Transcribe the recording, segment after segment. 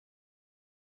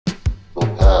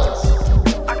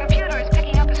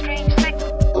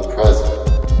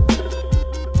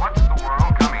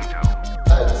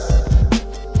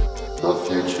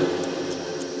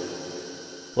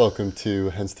Welcome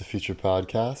to Hence the Future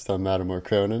podcast. I'm Mattimore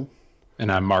Cronin,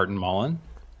 And I'm Martin Mullen.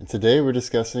 and today we're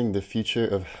discussing the future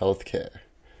of healthcare.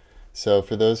 So,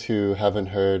 for those who haven't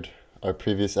heard our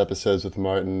previous episodes with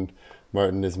Martin,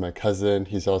 Martin is my cousin.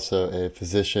 He's also a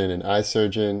physician and eye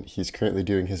surgeon. He's currently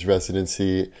doing his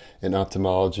residency in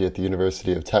ophthalmology at the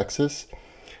University of Texas,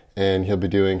 and he'll be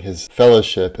doing his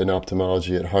fellowship in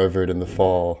ophthalmology at Harvard in the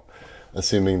fall,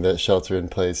 assuming that shelter in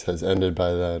place has ended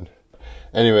by then.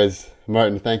 Anyways,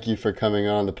 Martin, thank you for coming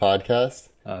on the podcast.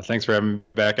 Thanks for having me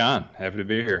back on. Happy to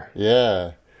be here.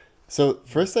 Yeah. So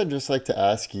first, I'd just like to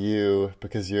ask you,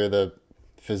 because you're the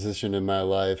physician in my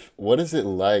life, what is it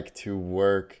like to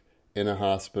work in a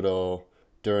hospital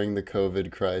during the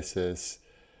COVID crisis?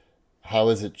 How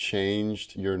has it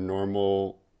changed your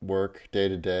normal work day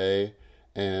to day?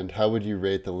 And how would you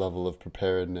rate the level of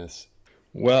preparedness?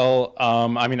 Well,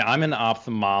 I'm in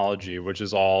ophthalmology, which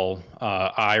is all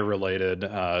eye-related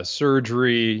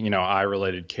surgery,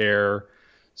 eye-related care.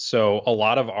 So a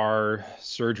lot of our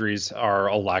surgeries are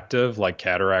elective, like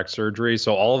cataract surgery.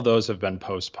 So all of those have been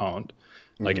postponed.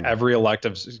 Like Mm-hmm. every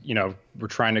elective, we're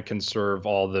trying to conserve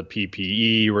all the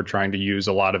PPE. We're trying to use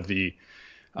a lot of the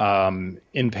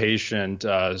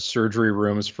inpatient surgery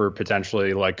rooms for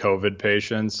potentially like COVID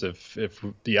patients if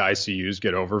the ICUs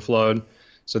get overflowed.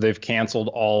 So they've canceled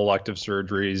all elective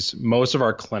surgeries. Most of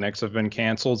our clinics have been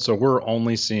canceled. So we're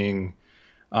only seeing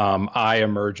eye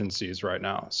emergencies right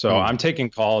now. So Mm. I'm taking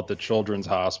call at the Children's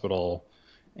Hospital.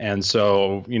 And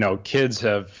so, kids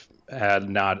have had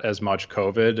not as much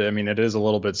COVID. I mean, it is a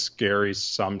little bit scary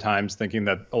sometimes thinking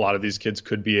that a lot of these kids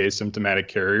could be asymptomatic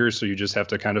carriers. So you just have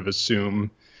to kind of assume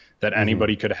that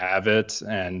anybody could have it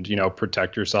and,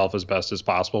 protect yourself as best as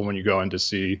possible when you go in to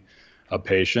see a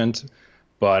patient.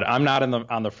 But I'm not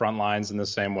on the front lines in the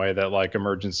same way that like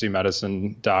emergency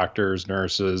medicine doctors,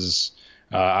 nurses,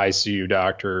 ICU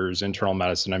doctors, internal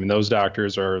medicine. I mean, those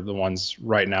doctors are the ones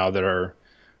right now that are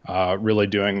really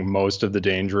doing most of the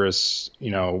dangerous,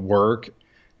 work.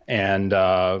 And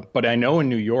but I know in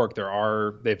New York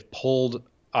they've pulled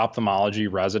ophthalmology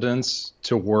residents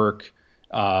to work,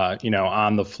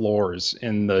 on the floors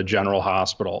in the general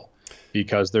hospital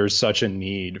because there's such a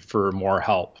need for more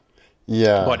help.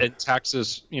 Yeah. But in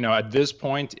Texas, at this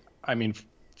point, I mean,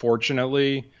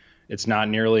 fortunately, it's not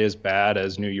nearly as bad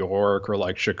as New York or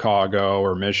like Chicago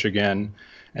or Michigan.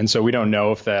 And so we don't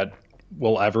know if that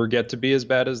will ever get to be as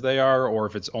bad as they are, or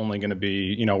if it's only going to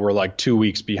be, we're like 2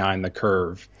 weeks behind the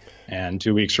curve. And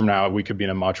 2 weeks from now, we could be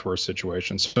in a much worse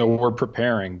situation. So we're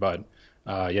preparing, but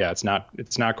yeah, it's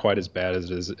not quite as bad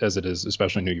as it is,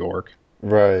 especially New York.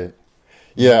 Right.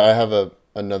 Yeah, I have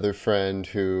another friend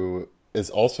who is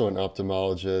also an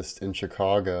ophthalmologist in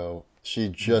Chicago. She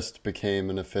just became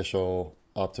an official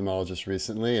ophthalmologist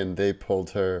recently, and they pulled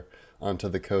her onto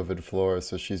the COVID floor.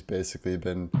 So she's basically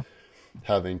been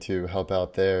having to help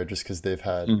out there just because they've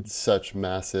had such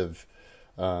massive,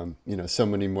 so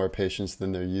many more patients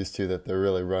than they're used to that they're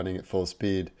really running at full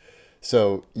speed.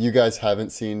 So you guys haven't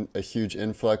seen a huge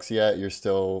influx yet? You're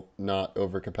still not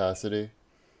over capacity?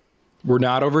 We're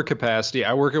not over capacity.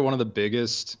 I work at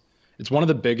it's one of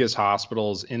the biggest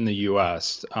hospitals in the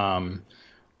U.S.,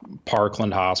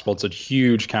 Parkland Hospital. It's a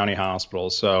huge county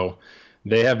hospital. So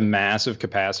they have massive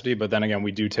capacity. But then again,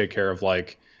 we do take care of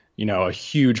a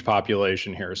huge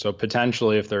population here. So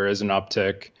potentially if there is an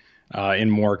uptick in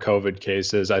more COVID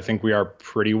cases, I think we are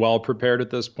pretty well prepared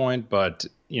at this point. But,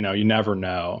 you never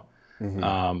know.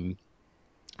 Mm-hmm.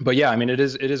 But yeah, I mean, it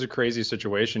is a crazy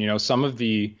situation. Some of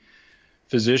the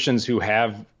physicians who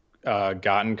have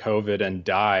gotten COVID and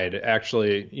died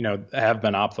actually, have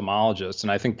been ophthalmologists.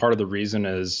 And I think part of the reason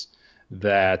is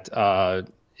that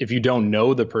if you don't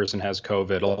know the person has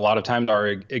COVID, a lot of times our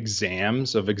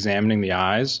exams of examining the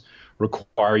eyes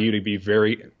require you to be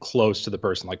very close to the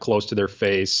person, like close to their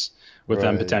face with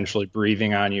them Right. potentially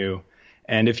breathing on you.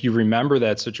 And if you remember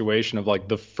that situation of like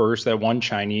that one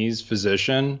Chinese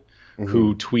physician Mm-hmm.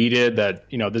 who tweeted that,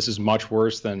 this is much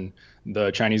worse than the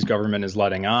Chinese government is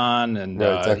letting on. And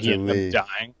Right, he Dr. ended Lee. up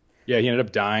dying. Yeah, he ended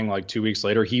up dying like 2 weeks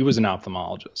later. He was an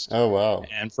ophthalmologist. Oh, wow.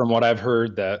 And from what I've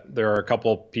heard, that there are a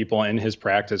couple people in his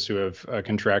practice who have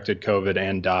contracted COVID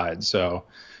and died. So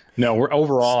no,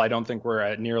 I don't think we're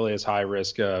at nearly as high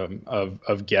risk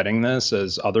of getting this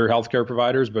as other healthcare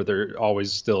providers, but there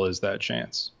always still is that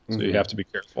chance. So you Mm-hmm. have to be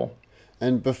careful.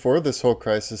 And before this whole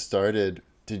crisis started,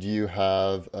 did you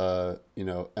have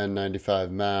N95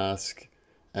 mask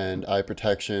and eye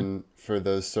protection for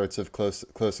those sorts of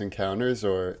close encounters,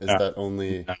 or is Yeah. that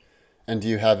only? And do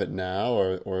you have it now,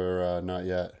 or not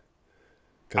yet?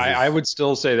 because I of would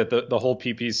still say that the whole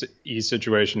PPE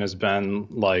situation has been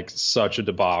like such a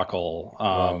debacle.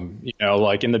 wow.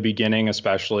 Like in the beginning,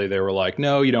 especially, they were like,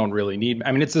 no, you don't really need.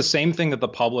 I mean, it's the same thing that the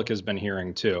public has been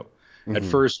hearing too. At Hmm.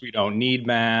 first, we don't need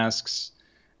masks.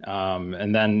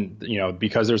 And then,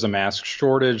 because there's a mask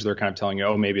shortage, they're kind of telling you,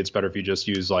 oh, maybe it's better if you just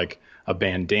use like a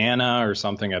bandana or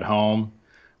something at home.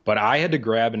 But I had to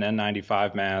grab an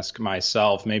N95 mask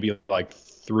myself maybe like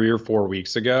 3 or 4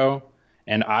 weeks ago,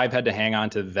 and I've had to hang on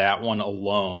to that one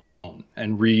alone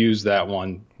and reuse that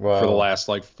one for the Wow. last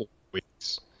like 4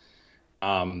 weeks,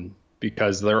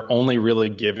 because they're only really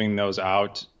giving those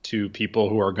out to people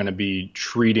who are going to be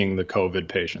treating the COVID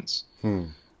patients. Hmm.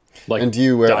 And Like, do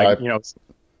you wear eye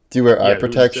yeah, who's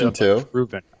protection like too?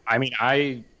 proven. I mean,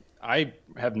 I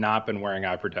have not been wearing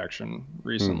eye protection Hmm.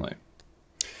 recently.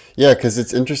 Yeah, because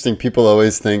it's interesting. People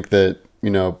always think that,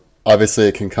 obviously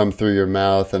it can come through your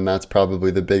mouth, and that's probably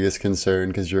the biggest concern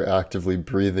because you're actively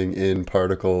breathing in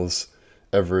particles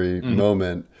every Mhm.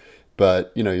 moment.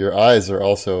 But, your eyes are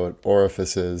also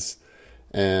orifices.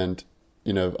 And,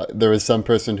 there was some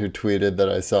person who tweeted that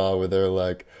I saw where they're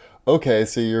like, okay,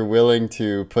 so you're willing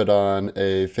to put on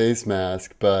a face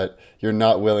mask, but you're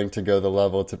not willing to go the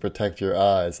level to protect your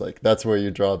eyes. Like, that's where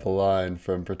you draw the line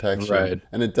from protection. Right.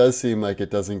 And it does seem like it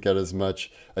doesn't get as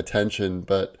much attention,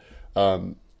 but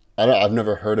um, I've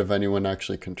never heard of anyone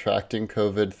actually contracting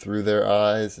COVID through their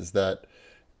eyes. Is that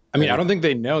I mean, I any? don't think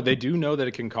they know. They do know that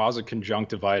it can cause a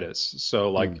conjunctivitis. So,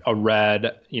 Hmm, like a red,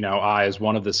 eye is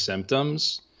one of the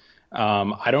symptoms.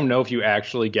 I don't know if you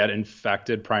actually get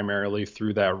infected primarily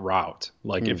through that route.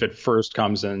 Like hmm, if it first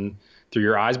comes in through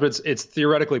your eyes, but it's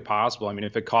theoretically possible. I mean,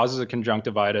 if it causes a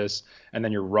conjunctivitis and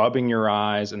then you're rubbing your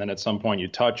eyes and then at some point you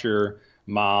touch your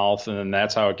mouth and then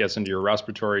that's how it gets into your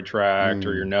respiratory tract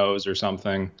or your hmm. nose or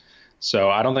something. So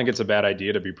I don't think it's a bad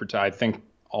idea to be protect. I think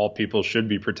all people should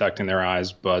be protecting their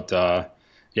eyes, but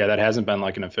yeah, that hasn't been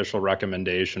like an official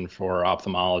recommendation for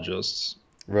ophthalmologists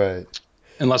Right.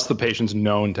 unless the patient's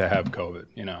known to have COVID.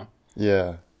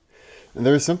 Yeah. And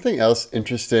there was something else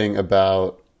interesting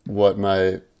about what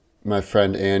my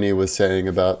friend Annie was saying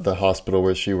about the hospital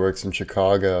where she works in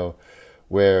Chicago,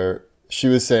 where she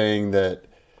was saying that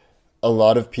a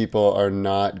lot of people are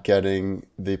not getting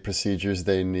the procedures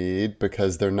they need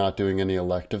because they're not doing any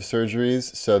elective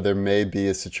surgeries. So there may be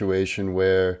a situation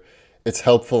where it's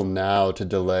helpful now to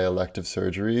delay elective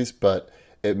surgeries, but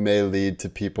it may lead to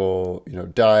people,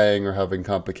 dying or having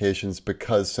complications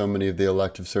because so many of the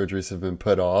elective surgeries have been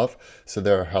put off. So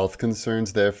there are health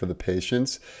concerns there for the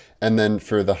patients. And then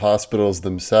for the hospitals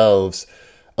themselves,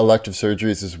 elective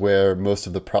surgeries is where most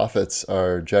of the profits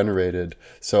are generated.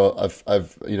 So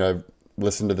I've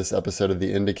listened to this episode of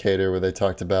The Indicator where they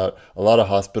talked about a lot of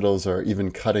hospitals are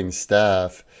even cutting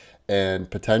staff and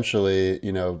potentially,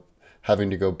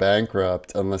 having to go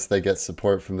bankrupt unless they get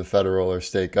support from the federal or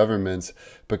state governments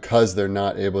because they're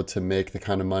not able to make the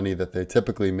kind of money that they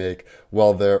typically make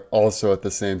while they're also at the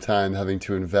same time having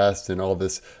to invest in all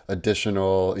this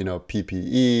additional,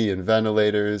 PPE and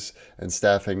ventilators and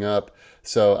staffing up.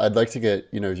 So I'd like to get,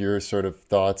 your sort of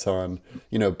thoughts on,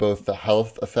 both the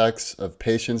health effects of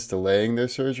patients delaying their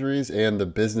surgeries and the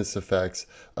business effects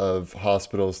of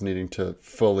hospitals needing to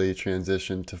fully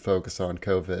transition to focus on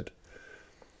COVID.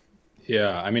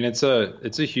 Yeah, I mean it's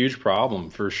a huge problem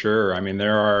for sure. I mean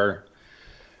there are,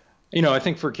 I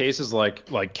think for cases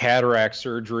like cataract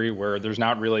surgery where there's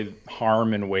not really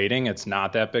harm in waiting, it's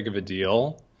not that big of a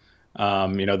deal.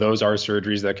 Those are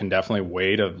surgeries that can definitely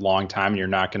wait a long time. You're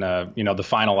not gonna, the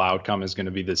final outcome is going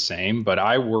to be the same. But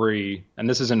I worry, and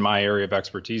this isn't my area of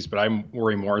expertise, but I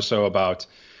worry more so about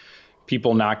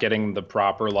people not getting the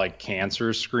proper like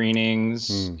cancer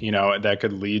screenings, Hmm. that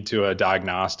could lead to a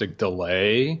diagnostic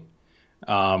delay,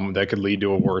 that could lead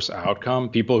to a worse outcome.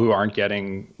 People who aren't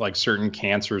getting like certain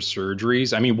cancer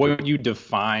surgeries. I mean, what you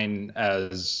define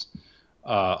as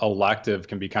elective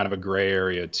can be kind of a gray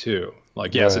area too.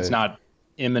 Like, yes, it's Right. not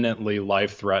imminently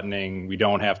life threatening. We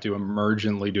don't have to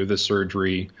emergently do the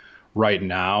surgery right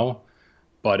now,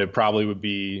 but it probably would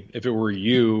be if it were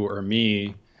you or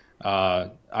me.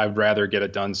 I'd rather get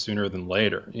it done sooner than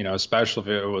later, especially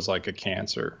if it was like a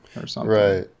cancer or something.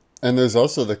 Right. And there's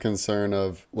also the concern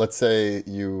of, let's say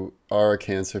you are a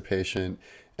cancer patient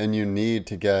and you need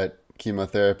to get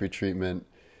chemotherapy treatment,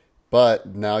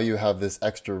 but now you have this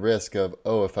extra risk of,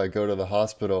 oh, if I go to the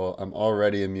hospital, I'm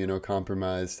already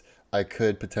immunocompromised. I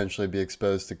could potentially be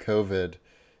exposed to COVID.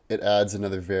 It adds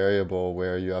another variable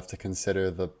where you have to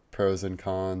consider the pros and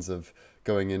cons of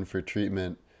going in for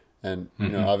treatment. And,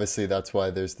 Hmm. obviously that's why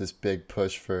there's this big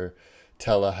push for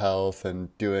telehealth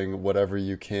and doing whatever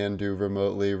you can do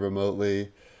remotely.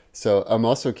 So I'm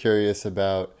also curious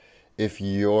about if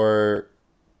your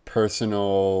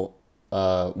personal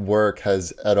work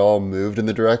has at all moved in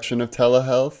the direction of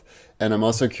telehealth. And I'm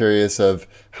also curious of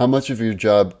how much of your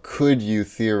job could you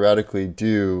theoretically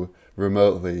do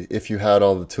remotely if you had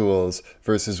all the tools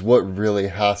versus what really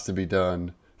has to be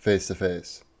done face to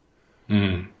face.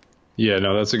 Mm. Yeah,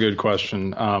 no, that's a good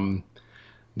question.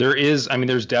 There is, I mean,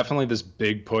 there's definitely this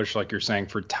big push, like you're saying,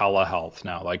 for telehealth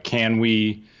now. Like, can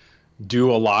we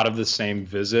do a lot of the same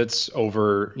visits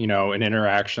over, an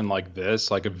interaction like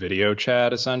this, like a video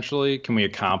chat, essentially? Can we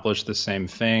accomplish the same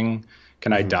thing?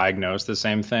 Can I diagnose the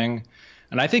same thing?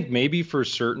 And I think maybe for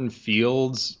certain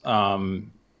fields,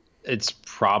 it's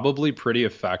probably pretty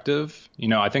effective.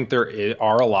 I think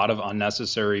are a lot of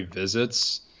unnecessary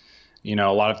visits. A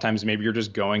lot of times maybe you're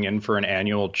just going in for an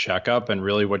annual checkup and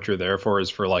really what you're there for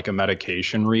is for like a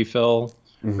medication refill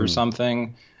or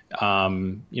something.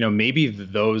 Maybe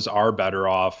those are better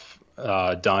off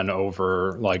done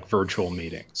over like virtual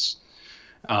meetings.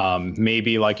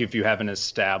 Maybe like if you have an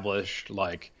established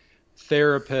like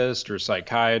therapist or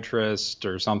psychiatrist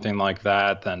or something like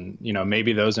that, then,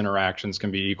 maybe those interactions can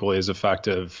be equally as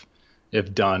effective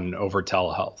if done over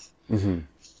telehealth.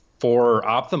 For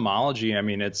ophthalmology, I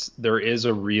mean, there is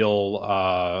a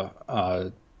real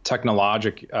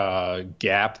technologic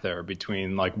gap there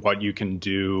between like what you can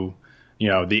do,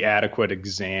 the adequate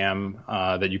exam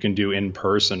that you can do in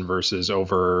person versus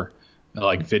over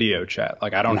like video chat.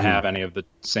 Like I don't have any of the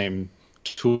same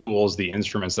tools, the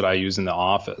instruments that I use in the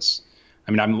office.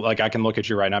 I mean, I can look at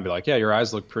you right now and be like, yeah, your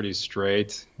eyes look pretty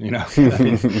straight. I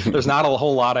mean, there's not a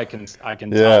whole lot I can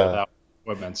tell without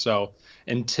equipment. So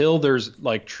until there's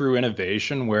like true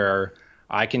innovation where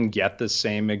I can get the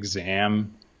same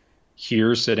exam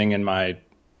here sitting in my,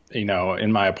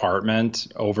 in my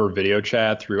apartment over video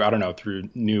chat through, I don't know, through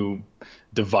new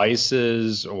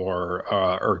devices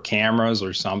or cameras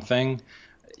or something,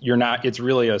 it's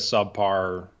really a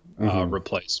subpar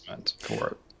replacement for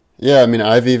it. Yeah, I mean,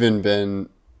 I've even been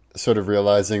sort of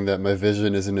realizing that my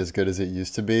vision isn't as good as it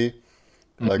used to be.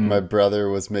 Like my brother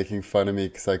was making fun of me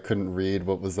because I couldn't read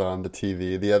what was on the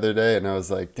TV the other day. And I was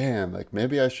like, damn, like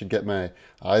maybe I should get my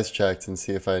eyes checked and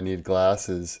see if I need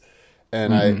glasses.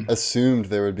 And I assumed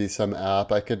there would be some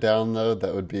app I could download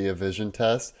that would be a vision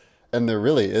test. And there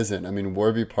really isn't. I mean,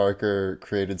 Warby Parker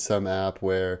created some app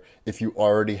where if you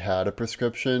already had a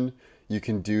prescription, you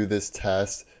can do this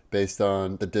test based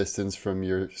on the distance from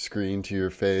your screen to your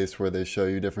face where they show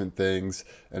you different things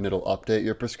and it'll update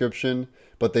your prescription.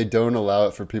 But they don't allow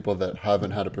it for people that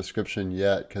haven't had a prescription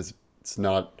yet because it's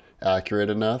not accurate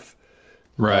enough.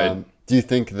 Right. Do you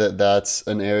think that that's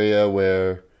an area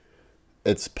where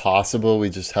it's possible we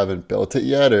just haven't built it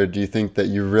yet? Or do you think that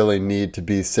you really need to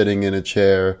be sitting in a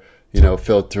chair,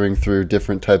 filtering through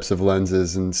different types of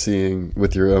lenses and seeing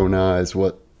with your own eyes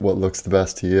what looks the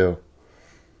best to you?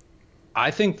 I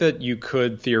think that you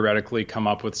could theoretically come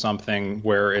up with something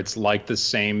where it's like the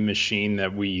same machine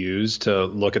that we use to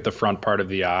look at the front part of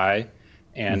the eye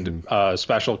and a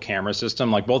special camera system.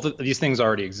 Like both of these things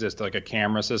already exist, like a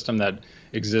camera system that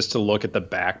exists to look at the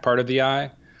back part of the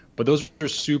eye. But those are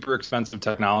super expensive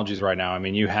technologies right now. I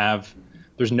mean,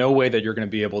 there's no way that you're going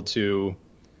to be able to,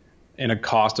 in a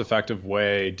cost-effective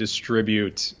way,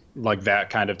 distribute like that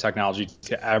kind of technology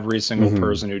to every single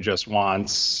person who just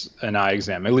wants an eye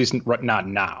exam, at least not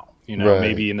now,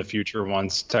 maybe in the future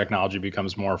once technology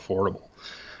becomes more affordable.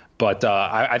 But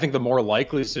I think the more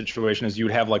likely situation is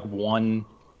you'd have like one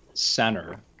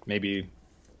center, maybe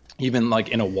even like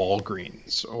in a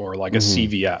Walgreens or like a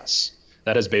CVS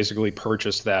that has basically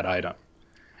purchased that item.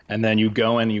 And then you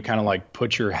go in, you kind of like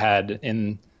put your head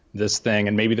in this thing,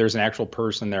 and maybe there's an actual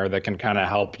person there that can kind of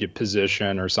help you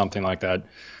position or something like that.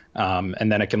 And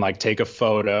then it can like take a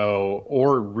photo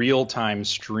or real time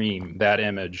stream that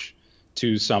image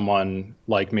to someone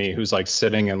like me who's like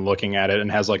sitting and looking at it and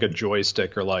has like a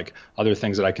joystick or like other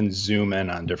things that I can zoom in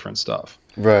on different stuff.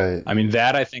 Right. I mean,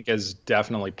 that I think is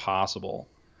definitely possible.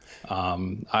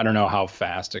 I don't know how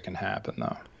fast it can happen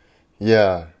though.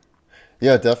 Yeah.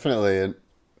 Yeah, definitely. And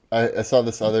I saw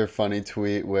this other funny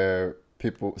tweet where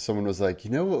someone was like,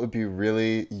 what would be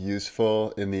really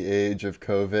useful in the age of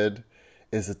COVID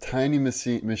is a tiny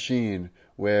machine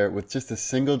where with just a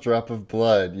single drop of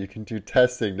blood, you can do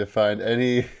testing to find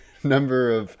any number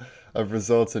of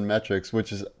results and metrics,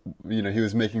 which is, he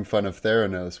was making fun of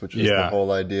Theranos, which was the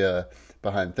whole idea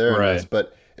behind Theranos. Right.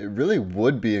 But it really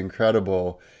would be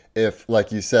incredible if,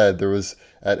 like you said, there was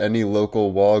at any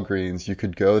local Walgreens, you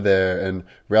could go there and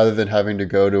rather than having to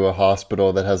go to a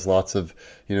hospital that has lots of,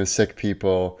 sick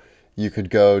people, you could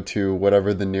go to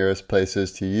whatever the nearest place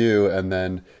is to you and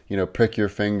then, prick your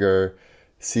finger,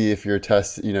 see if you're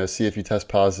see if you test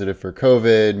positive for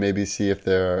COVID, maybe see if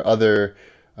there are other,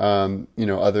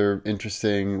 other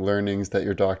interesting learnings that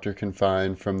your doctor can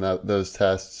find from those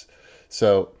tests.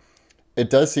 So it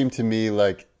does seem to me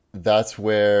like that's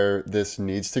where this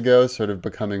needs to go, sort of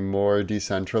becoming more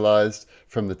decentralized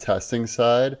from the testing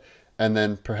side, and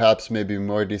then perhaps maybe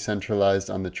more decentralized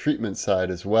on the treatment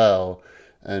side as well.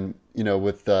 And,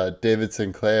 with David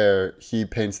Sinclair, he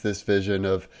paints this vision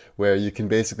of where you can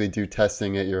basically do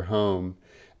testing at your home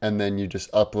and then you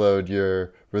just upload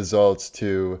your results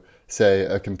to, say,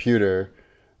 a computer.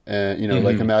 And,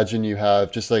 like Hmm. imagine you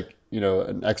have just like,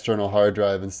 an external hard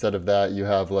drive. Instead of that, you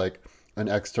have like an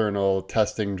external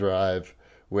testing drive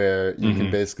where you can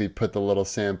Hmm. basically put the little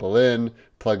sample in,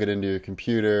 plug it into your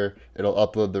computer, it'll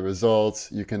upload the results.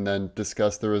 You can then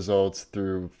discuss the results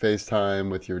through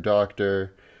FaceTime with your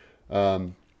doctor.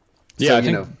 Um, so, Yeah, I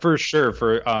think for sure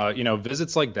for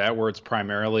visits like that where it's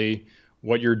primarily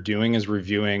what you're doing is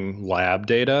reviewing lab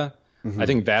data. I mhm.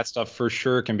 think that stuff for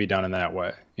sure can be done in that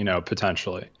way,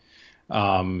 potentially.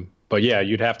 But yeah,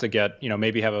 you'd have to get,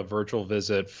 maybe have a virtual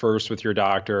visit first with your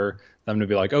doctor, them to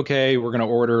be like, okay, we're going to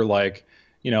order like,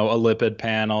 a lipid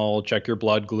panel, check your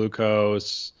blood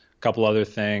glucose, a couple other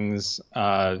things.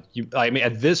 I mean,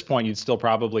 at this point, you'd still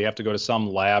probably have to go to some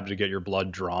lab to get your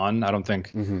blood drawn. I don't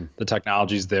think Hmm. the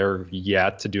technology's there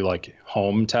yet to do like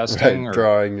home testing Right. or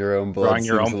Drawing your own blood drawing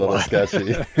your seems own a little blood.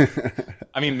 sketchy.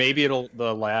 I mean, maybe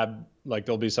the lab, like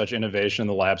there'll be such innovation in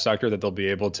the lab sector that they'll be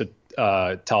able to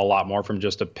tell a lot more from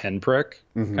just a pinprick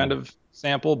Hmm. kind of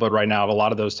sample. But right now, a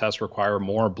lot of those tests require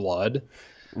more blood.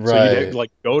 So you'd Right.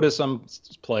 like go to some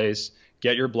place,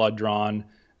 get your blood drawn.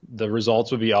 The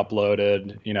results would be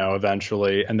uploaded,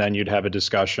 eventually, and then you'd have a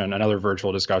discussion, another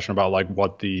virtual discussion about like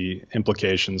what the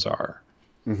implications are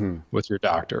Hmm. with your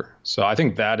doctor. So I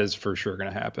think that is for sure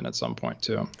going to happen at some point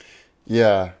too.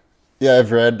 Yeah. Yeah,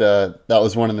 I've read that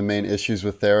was one of the main issues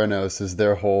with Theranos is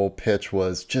their whole pitch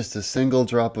was just a single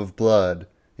drop of blood,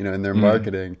 in their Mm,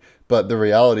 marketing. But the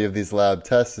reality of these lab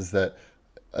tests is that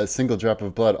a single drop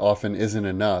of blood often isn't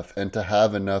enough. And to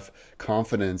have enough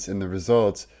confidence in the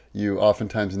results, you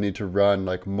oftentimes need to run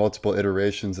like multiple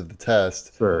iterations of the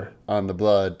test sure. on the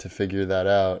blood to figure that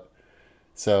out.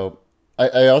 So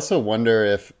I also wonder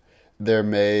if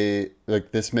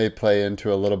this may play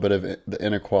into a little bit of the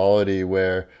inequality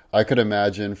where I could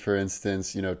imagine, for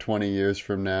instance, 20 years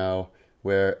from now,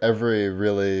 where every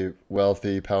really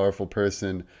wealthy, powerful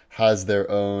person has their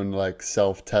own like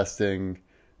self-testing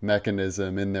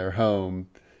mechanism in their home.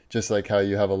 Just like how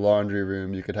you have a laundry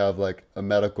room, you could have like a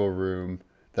medical room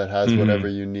that has whatever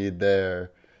Hmm. you need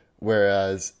there.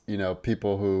 Whereas,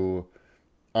 people who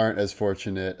aren't as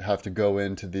fortunate have to go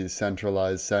into these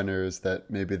centralized centers that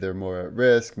maybe they're more at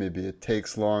risk, maybe it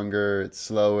takes longer, it's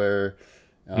slower.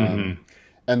 Um, Hmm.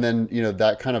 and then,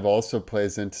 that kind of also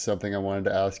plays into something I wanted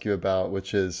to ask you about,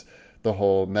 which is the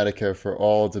whole Medicare for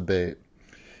all debate,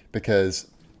 because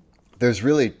there's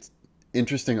really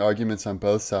interesting arguments on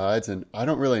both sides, and I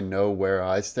don't really know where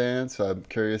I stand, so I'm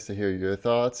curious to hear your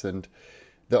thoughts. And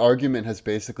the argument has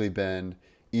basically been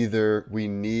either we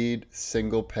need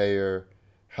single payer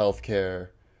healthcare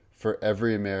for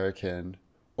every American,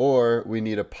 or we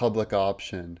need a public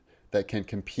option that can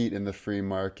compete in the free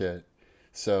market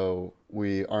so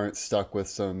we aren't stuck with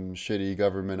some shitty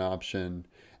government option.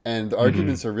 And the Hmm.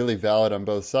 arguments are really valid on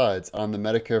both sides. On the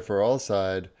Medicare for All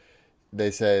side,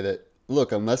 they say that,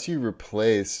 look, unless you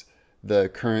replace the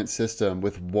current system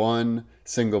with one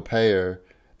single payer,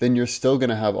 then you're still going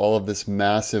to have all of this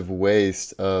massive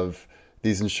waste of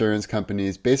these insurance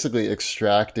companies basically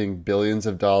extracting billions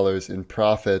of dollars in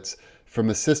profits from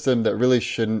a system that really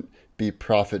shouldn't be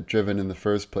profit driven in the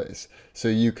first place. So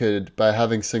you could, by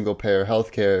having single payer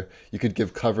healthcare, you could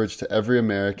give coverage to every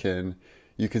American.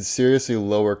 You could seriously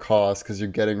lower costs because you're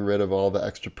getting rid of all the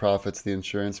extra profits the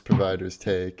insurance providers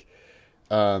take.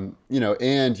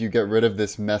 And you get rid of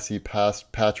this messy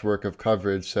past patchwork of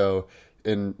coverage. So,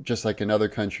 in just like in other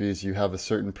countries, you have a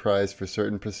certain price for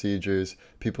certain procedures.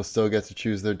 People still get to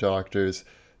choose their doctors.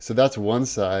 So that's one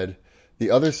side. The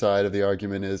other side of the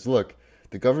argument is, look,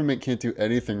 the government can't do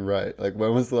anything right. Like,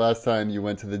 when was the last time you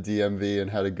went to the DMV and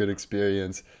had a good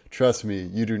experience? Trust me,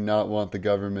 you do not want the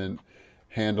government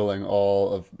handling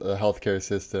all of the healthcare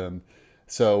system.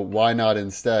 So why not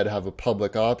instead have a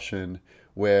public option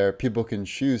where people can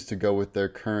choose to go with their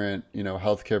current,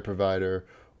 healthcare provider,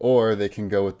 or they can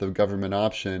go with the government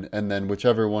option, and then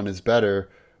whichever one is better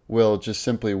will just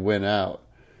simply win out.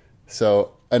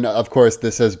 So, and of course,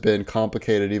 this has been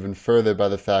complicated even further by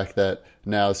the fact that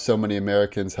now so many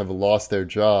Americans have lost their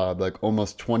job. Like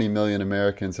almost 20 million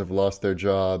Americans have lost their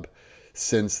job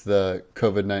since the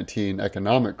COVID-19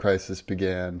 economic crisis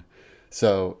began.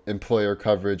 So employer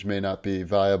coverage may not be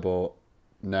viable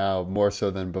now more so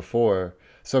than before.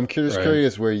 So I'm Right.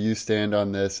 curious where you stand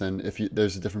on this, and if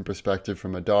there's a different perspective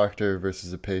from a doctor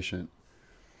versus a patient.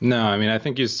 No, I mean, I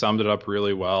think you summed it up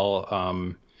really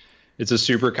well. It's a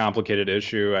super complicated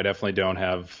issue. I definitely don't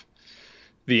have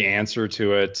the answer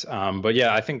to it. But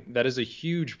yeah, I think that is a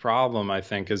huge problem, I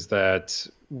think, is that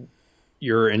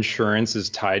your insurance is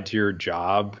tied to your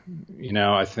job.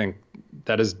 I think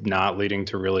that is not leading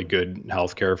to really good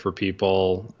healthcare for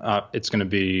people. It's going to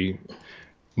be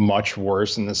much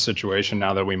worse in this situation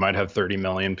now that we might have 30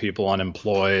 million people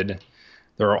unemployed.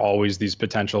 There are always these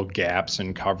potential gaps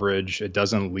in coverage. It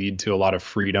doesn't lead to a lot of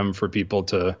freedom for people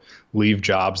to leave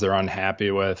jobs they're unhappy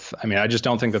with. I mean, I just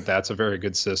don't think that that's a very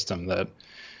good system, that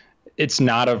it's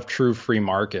not a true free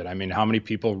market. I mean, how many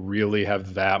people really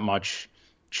have that much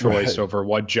choice Right. over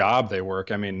what job they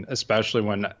work? I mean, especially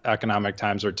when economic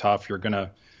times are tough, you're going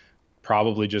to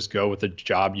probably just go with the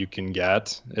job you can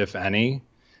get, if any,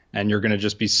 and you're going to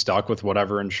just be stuck with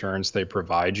whatever insurance they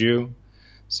provide you.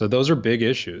 So those are big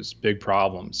issues, big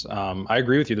problems. I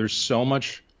agree with you. There's so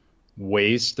much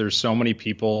waste. There's so many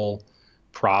people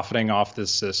profiting off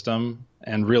this system,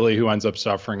 and really who ends up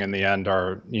suffering in the end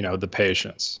are, the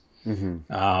patients. Hmm.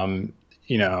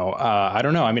 I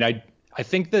don't know. I mean, I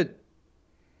think that,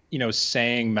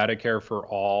 saying Medicare for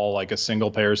all, like a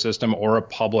single payer system or a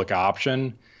public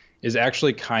option, is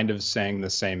actually kind of saying the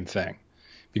same thing.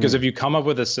 Because if you come up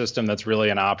with a system that's really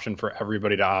an option for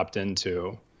everybody to opt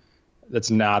into,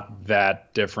 that's not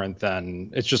that different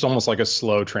than, it's just almost like a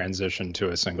slow transition to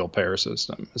a single payer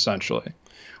system, essentially,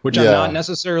 which I'm not Yeah.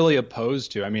 necessarily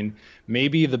opposed to. I mean,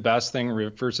 maybe the best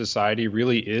thing for society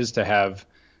really is to have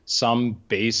some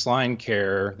baseline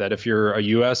care that if you're a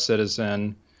US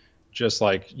citizen, just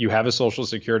like you have a social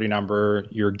security number,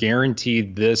 you're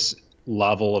guaranteed this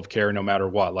level of care no matter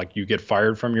what. Like you get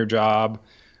fired from your job,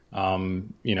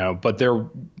 but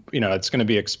it's going to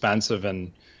be expensive,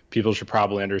 and people should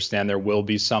probably understand there will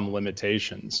be some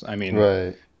limitations. I mean,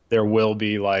 Right. there will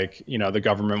be the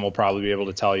government will probably be able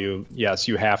to tell you, yes,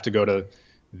 you have to go to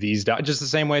these, just the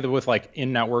same way that with like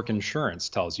in-network insurance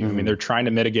tells you. I mean, Hmm. they're trying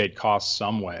to mitigate costs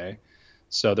some way.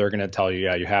 So they're going to tell you,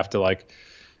 yeah, you have to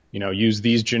use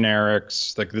these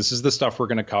generics. Like this is the stuff we're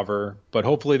going to cover, but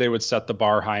hopefully they would set the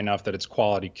bar high enough that it's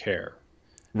quality care.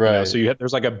 So Right.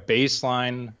 there's like a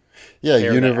baseline Yeah, care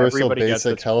that universal everybody gets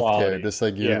basic that's health care, quality. just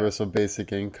like Yeah. universal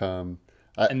basic income.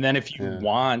 I, And then if you yeah.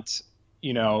 want,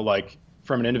 like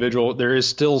from an individual, there is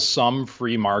still some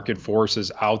free market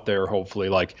forces out there, hopefully.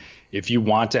 Like if you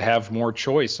want to have more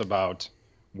choice about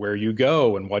where you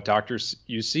go and what doctors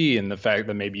you see, and the fact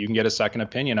that maybe you can get a second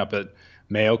opinion up at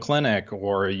Mayo Clinic,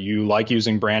 or you like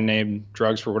using brand name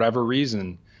drugs for whatever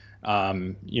reason,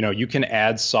 you can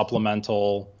add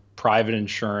supplemental private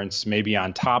insurance maybe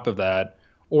on top of that,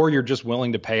 or you're just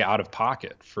willing to pay out of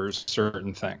pocket for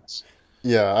certain things.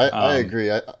 Yeah, I Um,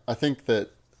 agree. I think that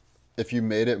if you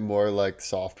made it more like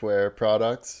software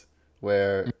products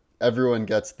where everyone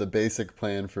gets the basic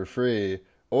plan for free,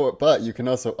 but you can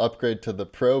also upgrade to the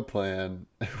pro plan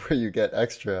where you get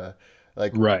extra.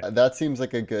 Like right. that seems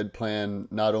like a good plan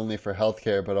not only for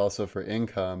healthcare but also for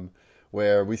income,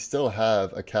 where we still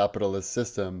have a capitalist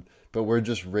system, but we're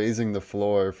just raising the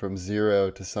floor from zero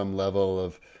to some level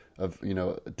of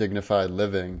dignified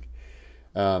living.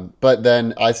 But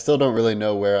then I still don't really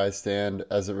know where I stand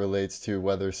as it relates to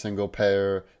whether single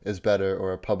payer is better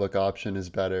or a public option is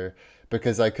better.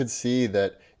 Because I could see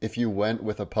that if you went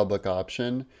with a public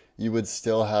option, you would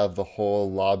still have the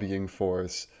whole lobbying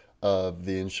force of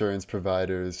the insurance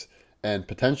providers and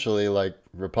potentially like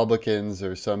Republicans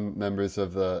or some members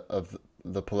of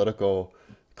the political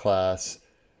class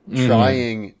Hmm.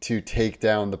 trying to take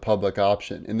down the public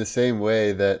option in the same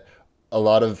way that a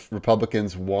lot of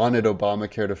Republicans wanted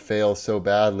Obamacare to fail so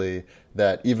badly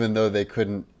that even though they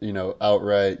couldn't,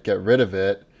 outright get rid of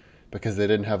it because they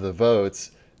didn't have the votes,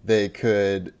 they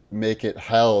could make it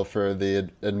hell for the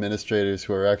administrators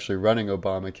who are actually running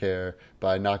Obamacare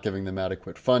by not giving them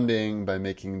adequate funding, by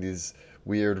making these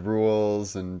weird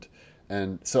rules and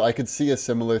so I could see a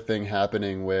similar thing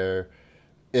happening where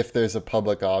if there's a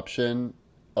public option,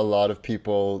 a lot of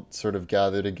people sort of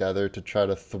gather together to try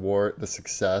to thwart the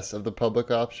success of the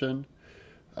public option.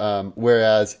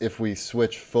 Whereas if we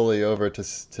switch fully over to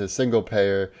single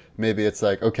payer, maybe it's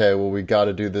like, okay, well, we got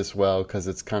to do this well because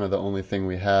it's kind of the only thing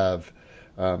we have.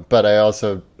 But I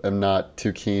also am not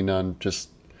too keen on just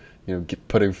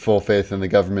putting full faith in the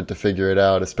government to figure it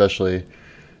out, especially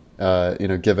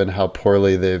given how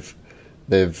poorly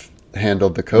they've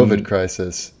handled the COVID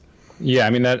crisis. Yeah,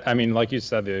 I mean, like you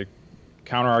said, the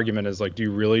counter argument is like, do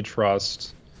you really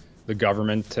trust the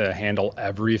government to handle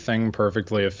everything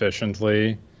perfectly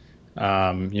efficiently?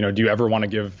 Do you ever want to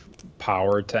give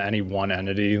power to any one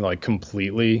entity like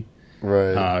completely?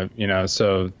 Right.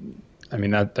 So I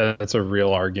mean that's a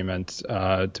real argument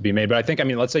to be made. But I think, I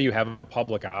mean, let's say you have a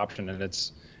public option and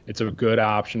it's a good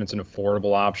option, it's an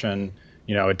affordable option.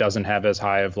 It doesn't have as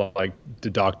high of like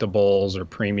deductibles or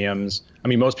premiums. I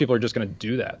mean, most people are just going to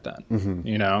do that then,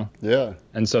 Yeah.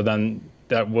 And so then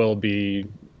that will be,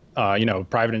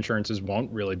 private insurances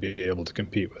won't really be able to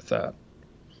compete with that.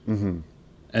 And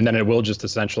then it will just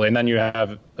essentially, and then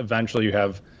eventually you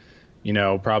have,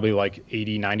 probably like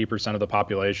 80-90% of the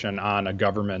population on a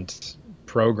government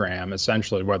program,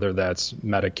 essentially, whether that's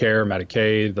Medicare,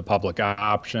 Medicaid, the public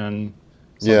option,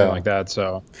 something like that.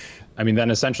 So, I mean,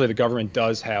 then essentially the government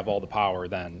does have all the power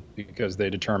then, because they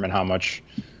determine how much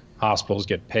hospitals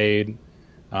get paid.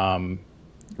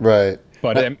 Right.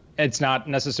 But it's not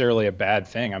necessarily a bad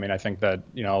thing. I mean, I think that,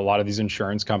 a lot of these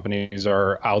insurance companies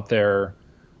are out there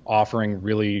offering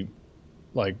really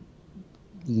like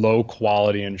low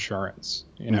quality insurance,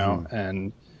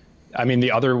 and I mean,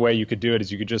 the other way you could do it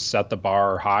is you could just set the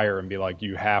bar higher and be like,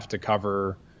 you have to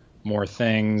cover more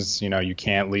things. You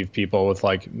can't leave people with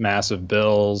like massive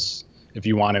bills if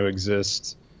you want to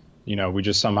exist. We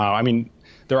just somehow, I mean,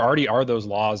 there already are those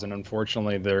laws, and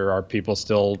unfortunately there are people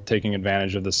still taking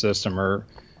advantage of the system, or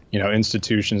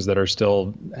institutions that are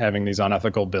still having these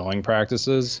unethical billing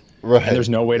practices. Right. And there's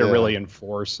no way to really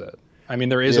enforce it. I mean,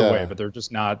 there is a way, but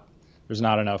there's not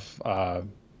enough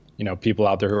people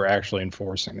out there who are actually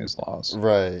enforcing these laws.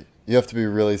 Right. You have to be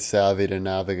really savvy to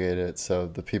navigate it, so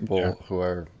the people who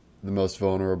are the most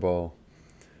vulnerable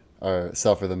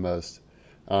suffer the most.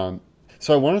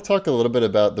 So I want to talk a little bit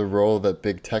about the role that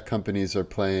big tech companies are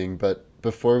playing, but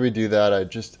before we do that,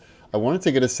 I wanted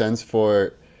to get a sense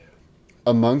for,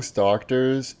 amongst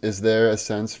doctors, is there a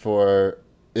sense for,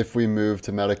 if we move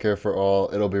to Medicare for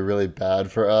all, it'll be really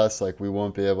bad for us, like we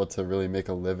won't be able to really make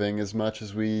a living as much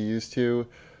as we used to?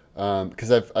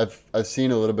 Because I've seen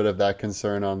a little bit of that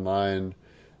concern online,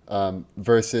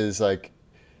 versus like,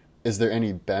 is there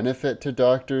any benefit to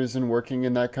doctors in working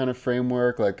in that kind of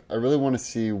framework? Like, I really want to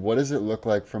see, what does it look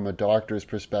like from a doctor's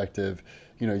perspective?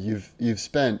 You've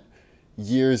spent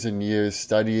years and years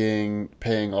studying,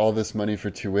 paying all this money for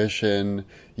tuition.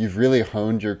 You've really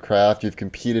honed your craft. You've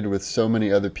competed with so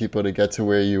many other people to get to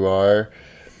where you are.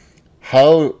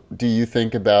 How do you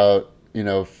think about,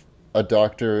 a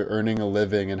doctor earning a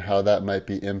living and how that might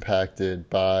be impacted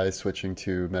by switching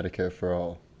to Medicare for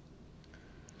all?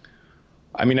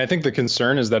 I mean, I think the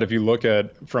concern is that if you look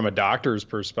at from a doctor's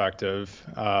perspective,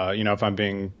 if I'm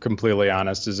being completely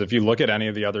honest, is if you look at any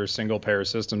of the other single payer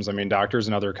systems, I mean, doctors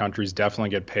in other countries definitely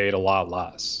get paid a lot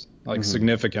less, like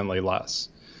significantly less.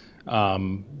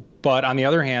 But on the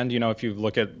other hand, if you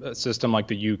look at a system like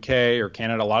the UK or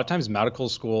Canada, a lot of times medical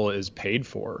school is paid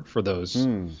for those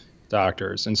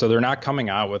doctors. And so they're not coming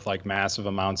out with like massive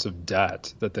amounts of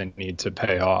debt that they need to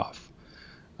pay off.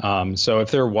 So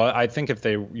if I think if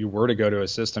you were to go to a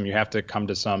system, you have to come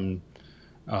to some,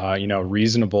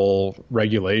 reasonable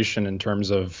regulation in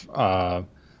terms of,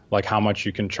 like how much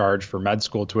you can charge for med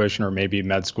school tuition, or maybe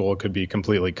med school could be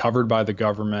completely covered by the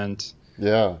government.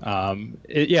 Yeah.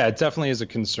 It definitely is a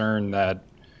concern that,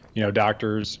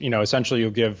 doctors, essentially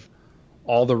you'll give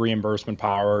all the reimbursement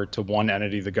power to one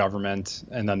entity, the government,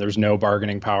 and then there's no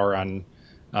bargaining power on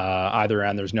either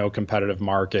end. There's no competitive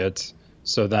market.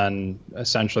 So then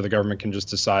essentially the government can just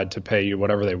decide to pay you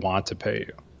whatever they want to pay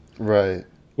you. Right.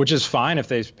 Which is fine if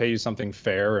they pay you something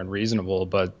fair and reasonable,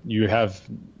 but you have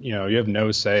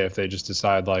no say if they just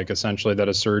decide like essentially that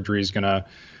a surgery is going to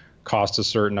cost a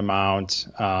certain amount,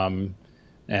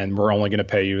 and we're only going to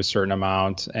pay you a certain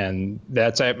amount. And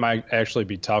that might actually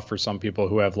be tough for some people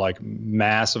who have like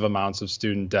massive amounts of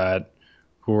student debt,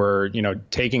 who are,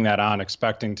 taking that on,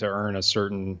 expecting to earn a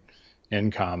certain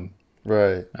income.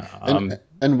 Right.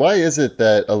 And why is it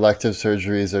that elective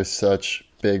surgeries are such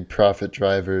big profit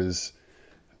drivers?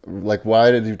 Like,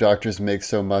 why do doctors make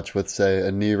so much with, say,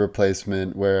 a knee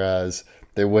replacement, whereas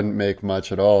they wouldn't make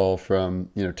much at all from,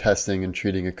 testing and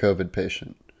treating a COVID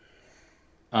patient?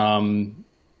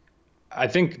 I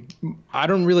think I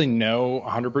don't really know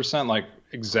 100% like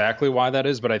exactly why that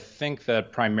is, but I think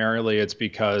that primarily it's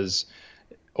because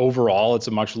overall it's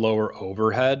a much lower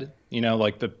overhead.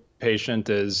 Like the patient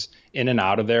is in and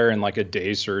out of there in like a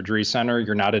day surgery center.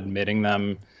 You're not admitting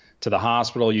them to the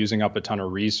hospital, using up a ton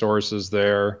of resources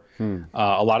there.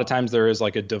 A lot of times there is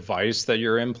like a device that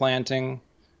you're implanting.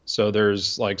 So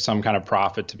there's like some kind of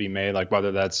profit to be made, like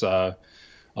whether that's a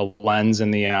lens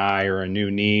in the eye or a new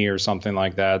knee or something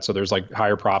like that. So there's like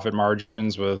higher profit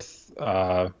margins with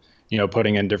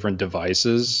putting in different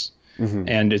devices. Hmm.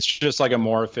 And it's just like a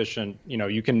more efficient,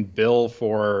 you can bill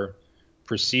for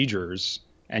procedures,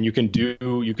 and you could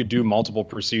do multiple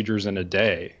procedures in a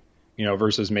day,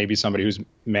 versus maybe somebody who's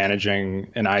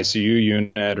managing an ICU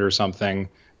unit or something.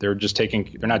 They're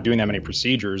not doing that many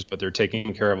procedures, but they're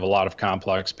taking care of a lot of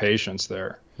complex patients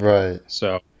there. Right.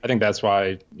 So I think that's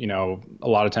why, a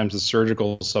lot of times the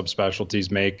surgical subspecialties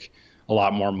make a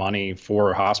lot more money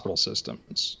for hospital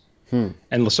systems. Hmm.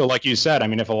 And so, like you said, I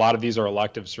mean, if a lot of these are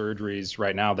elective surgeries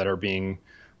right now that are being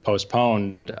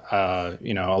postponed, a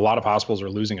lot of hospitals are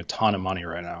losing a ton of money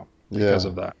right now because Yeah.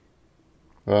 of that.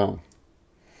 Wow.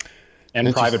 And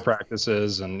private Interesting.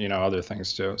 practices and, other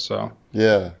things too. So,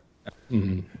 Yeah.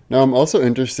 mhm. Now, I'm also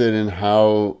interested in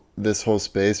how this whole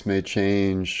space may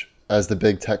change as the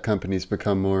big tech companies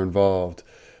become more involved.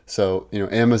 So,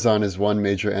 Amazon is one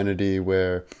major entity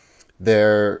where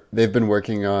they've been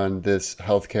working on this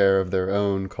healthcare of their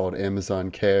own called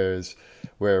Amazon Cares,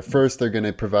 where first they're going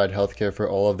to provide healthcare for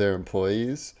all of their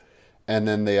employees, and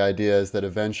then the idea is that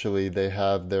eventually they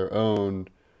have their own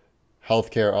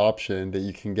healthcare option that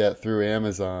you can get through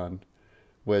Amazon,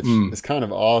 which Mm. is kind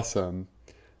of awesome.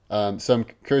 So I'm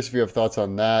curious if you have thoughts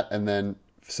on that, and then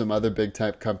some other big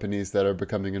tech companies that are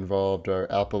becoming involved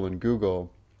are Apple and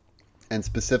Google. And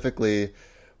specifically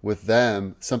with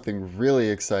them, something really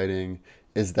exciting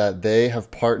is that they have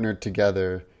partnered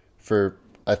together for,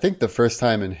 I think, the first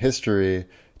time in history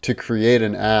to create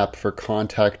an app for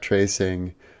contact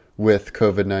tracing with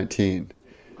COVID-19.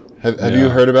 Have you Yeah.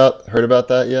 heard about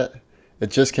that yet? It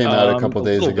just came out a couple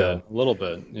days ago. A little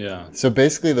bit. Yeah. So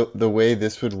basically the way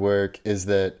this would work is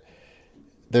that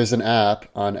there's an app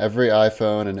on every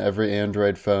iPhone and every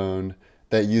Android phone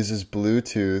that uses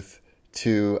Bluetooth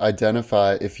to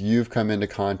identify if you've come into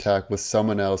contact with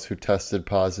someone else who tested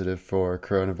positive for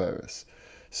coronavirus.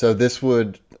 So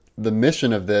the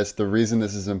mission of this, the reason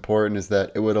this is important is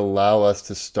that it would allow us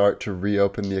to start to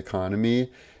reopen the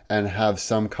economy and have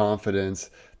some confidence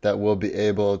that we'll be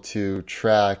able to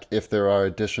track if there are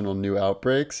additional new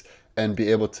outbreaks and be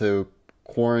able to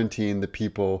quarantine the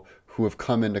people who have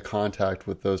come into contact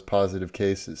with those positive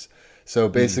cases. So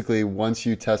Mm. basically, once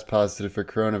you test positive for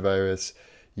coronavirus,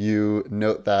 you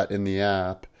note that in the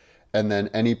app, and then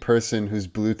any person whose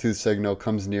Bluetooth signal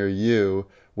comes near you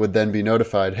would then be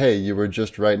notified, hey, you were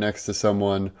just right next to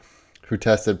someone who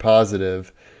tested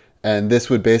positive. And this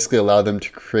would basically allow them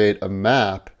to create a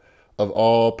map of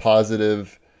all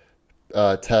positive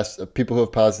people who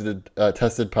have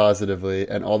tested positively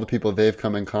and all the people they've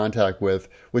come in contact with,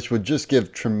 which would just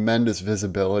give tremendous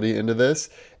visibility into this,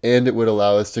 and it would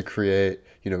allow us to create,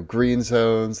 green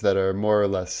zones that are more or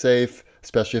less safe,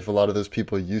 especially if a lot of those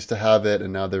people used to have it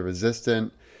and now they're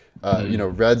resistant.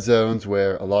 Mm. Red zones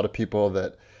where a lot of people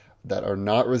that are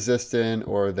not resistant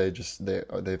or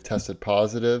they've tested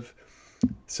positive.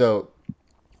 So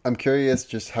I'm curious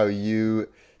just how you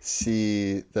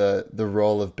see the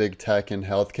role of big tech in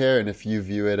healthcare, and if you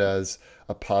view it as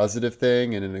a positive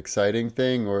thing and an exciting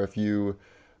thing, or if you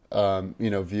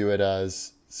view it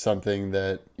as something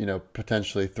that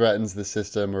potentially threatens the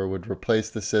system or would replace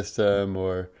the system,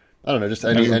 or I don't know, just I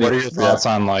any mean, any what are your thoughts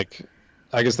reaction. on, like,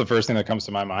 I guess the first thing that comes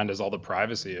to my mind is all the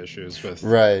privacy issues with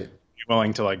Right,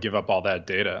 willing to, like, give up all that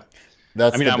data. I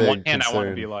that's mean, the on one big hand, I want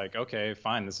to be concern. like, okay,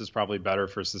 fine, this is probably better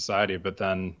for society, but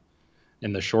then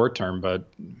in the short term, but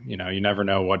you never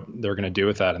know what they're going to do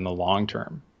with that in the long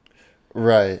term.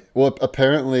 Right. Well,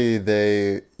 apparently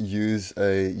they use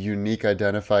a unique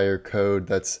identifier code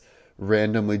that's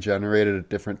randomly generated at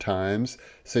different times.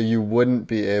 So you wouldn't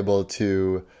be able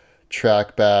to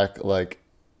track back like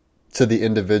to the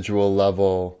individual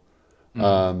level.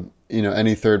 Mm.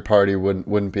 Any third party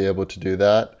wouldn't be able to do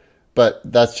that. But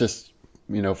that's just,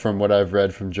 from what I've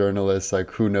read from journalists,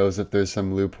 like who knows if there's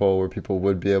some loophole where people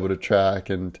would be able to track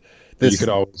and But you this could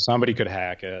always, somebody could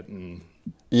hack it, and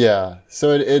yeah,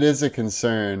 so it is a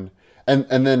concern. And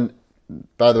then,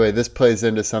 by the way, this plays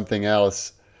into something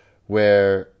else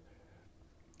where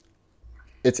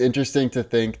it's interesting to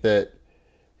think that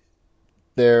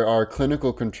there are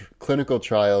clinical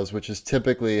trials, which is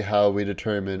typically how we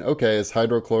determine, okay, is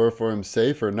hydrochloroform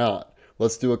safe or not?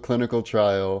 Let's do a clinical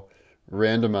trial,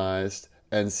 randomized,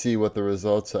 and see what the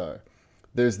results are.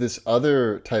 There's this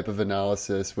other type of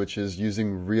analysis, which is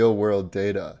using real world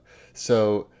data.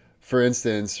 So, for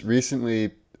instance,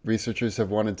 recently researchers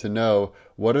have wanted to know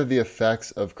what are the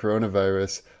effects of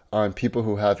coronavirus on people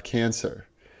who have cancer.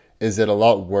 Is it a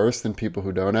lot worse than people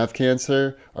who don't have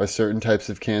cancer? Are certain types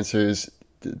of cancers,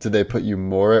 do they put you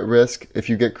more at risk if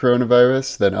you get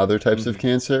coronavirus than other types of Mhm.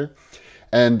 cancer?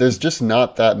 And there's just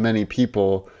not that many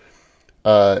people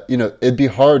It'd be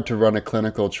hard to run a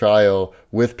clinical trial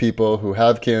with people who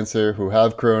have cancer, who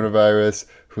have coronavirus,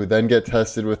 who then get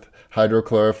tested with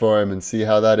hydrochloroform and see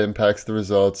how that impacts the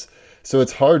results. So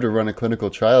it's hard to run a clinical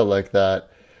trial like that.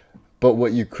 But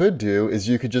what you could do is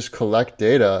you could just collect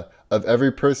data of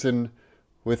every person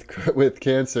with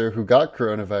cancer who got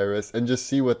coronavirus and just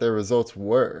see what their results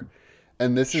were.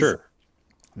 And Sure.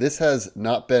 this has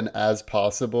not been as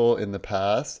possible in the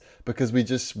past because we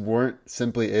just weren't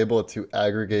simply able to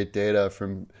aggregate data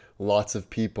from lots of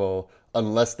people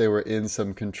unless they were in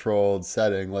some controlled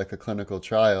setting like a clinical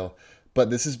trial. But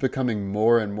this is becoming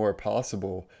more and more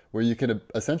possible where you can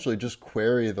essentially just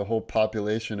query the whole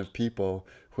population of people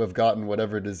who have gotten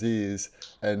whatever disease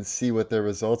and see what their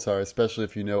results are, especially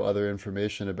if you know other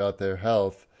information about their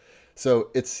health. So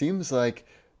it seems like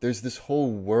there's this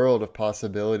whole world of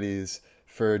possibilities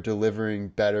for delivering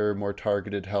better, more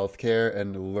targeted healthcare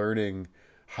and learning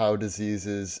how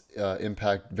diseases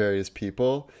impact various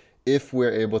people if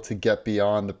we're able to get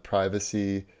beyond the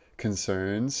privacy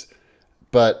concerns.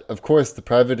 But of course, the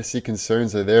privacy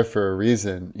concerns are there for a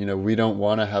reason. We don't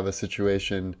want to have a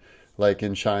situation like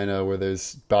in China where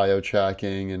there's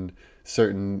bio-tracking and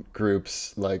certain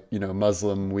groups like,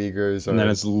 Muslim Uyghurs And then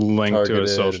are it's linked to a targeted.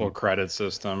 social And credit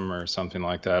system or something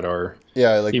like that. Or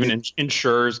yeah, like even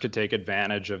insurers could take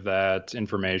advantage of that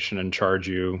information and charge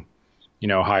you,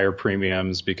 higher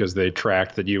premiums because they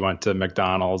tracked that you went to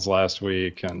McDonald's last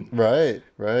week. And, right,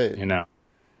 right. you know,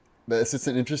 But it's just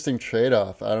an interesting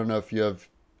trade-off. I don't know if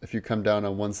you come down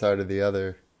on one side or the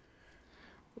other.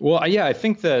 well, yeah, I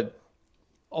think that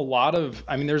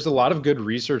I mean, there's a lot of good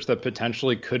research that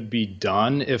potentially could be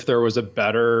done if there was a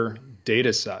better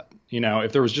data set.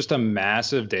 If there was just a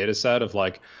massive data set of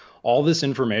like all this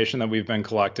information that we've been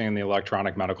collecting in the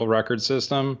electronic medical record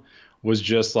system was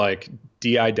just like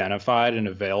de-identified and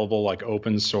available like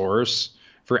open source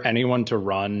for anyone to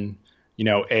run,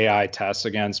 AI tests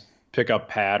against, pick up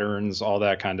patterns, all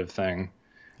that kind of thing.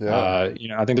 Yeah.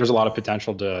 I think there's a lot of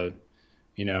potential to,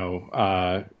 you know,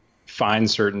 uh, find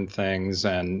certain things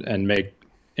and make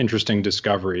interesting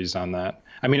discoveries on that.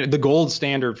 I mean, the gold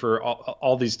standard for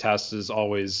all these tests is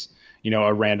always,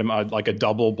 a random, like a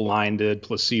double-blinded,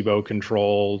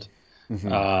 placebo-controlled, Hmm.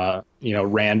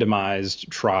 randomized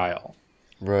trial.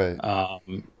 Right.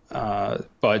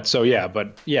 But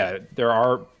there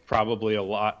are probably a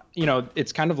lot.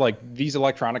 It's kind of like these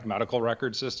electronic medical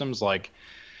record systems, like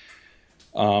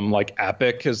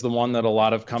Epic is the one that a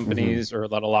lot of Hmm. companies or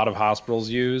that a lot of hospitals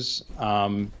use.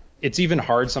 It's even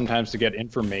hard sometimes to get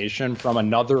information from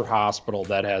another hospital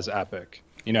that has Epic.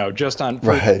 Just on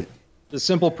for Right. the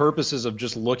simple purposes of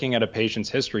just looking at a patient's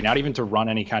history, not even to run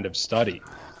any kind of study.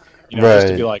 Just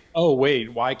to be Right. like, oh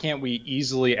wait, why can't we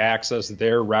easily access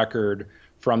their record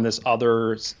from this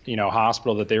other,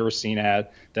 hospital that they were seen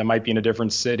at that might be in a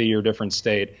different city or different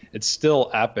state? It's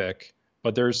still Epic,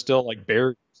 but there's still like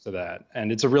barriers to that,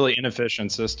 and it's a really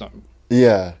inefficient system.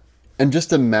 Yeah. And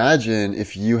just imagine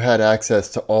if you had access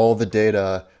to all the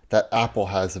data that Apple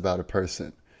has about a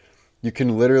person. You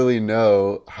can literally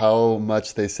know how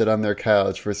much they sit on their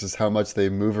couch versus how much they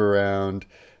move around,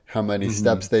 how many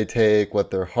steps Hmm. they take, what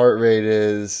their heart rate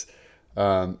is.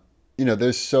 Um,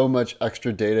 there's so much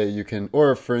extra data you can,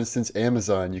 or for instance,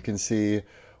 Amazon, you can see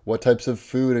what types of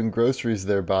food and groceries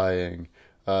they're buying,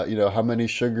 how many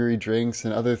sugary drinks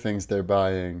and other things they're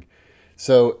buying.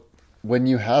 So when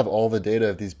you have all the data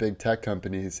of these big tech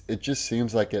companies, it just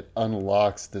seems like it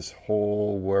unlocks this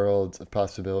whole world of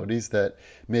possibilities that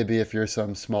maybe if you're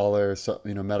some smaller,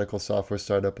 medical software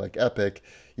startup like Epic,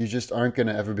 you just aren't going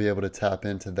to ever be able to tap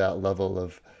into that level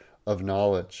of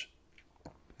knowledge.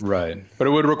 Right. But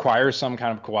it would require some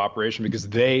kind of cooperation because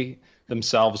they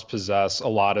themselves possess a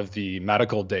lot of the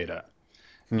medical data,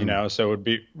 Hmm. so it would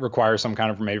be require some kind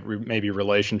of maybe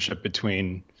relationship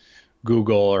between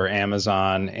Google or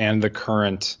Amazon and the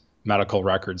current medical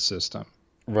record system.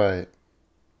 Right.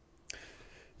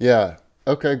 Yeah.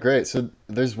 Okay, great. So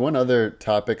there's one other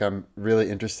topic I'm really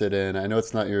interested in. I know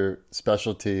it's not your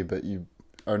specialty, but you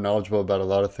are knowledgeable about a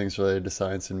lot of things related to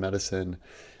science and medicine,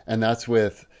 and that's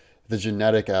with the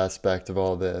genetic aspect of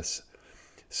all this.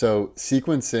 So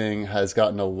sequencing has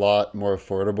gotten a lot more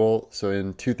affordable. So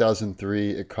in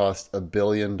 2003, it cost $1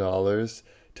 billion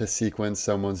to sequence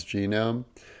someone's genome,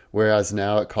 whereas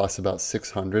now it costs about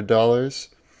 $600.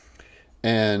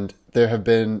 And there have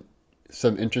been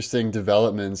some interesting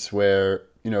developments where,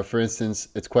 for instance,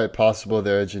 it's quite possible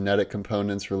there are genetic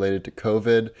components related to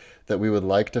COVID that we would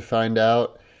like to find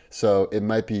out. So it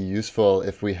might be useful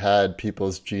if we had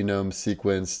people's genomes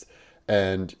sequenced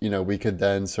and, we could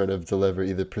then sort of deliver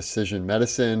either precision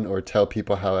medicine or tell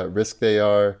people how at risk they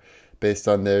are based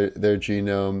on their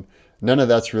genome. none of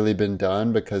that's really been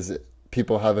done because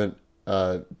people haven't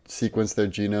sequenced their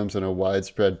genomes on a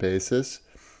widespread basis.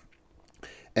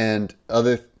 And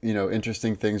other,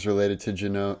 interesting things related to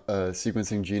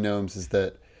sequencing genomes is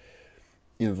that,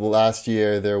 last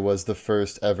year there was the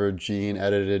first ever gene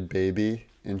edited baby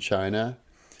in China,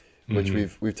 which Hmm.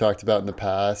 we've talked about in the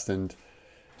past, and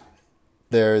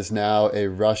there is now a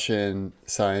Russian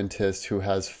scientist who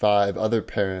has five other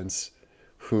parents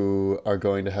who are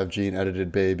going to have gene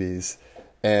edited babies.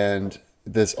 And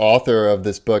this author of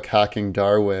this book, Hacking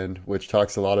Darwin, which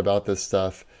talks a lot about this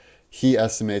stuff, he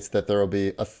estimates that there will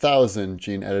be 1,000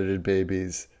 gene edited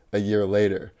babies a year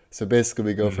later. So basically,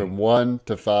 we go Hmm. from one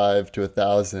to five to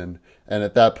 1,000. And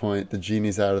at that point, the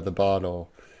genie's out of the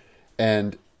bottle.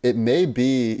 And it may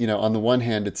be, on the one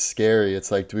hand, it's scary.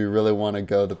 It's like, do we really want to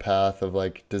go the path of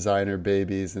like designer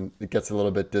babies? And it gets a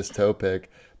little bit dystopic.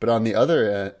 But on the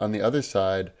other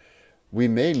side, we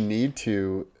may need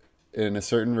to, in a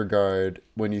certain regard,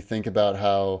 when you think about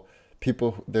how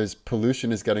there's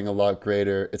pollution is getting a lot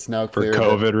greater. It's now For clear that,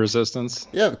 COVID resistance.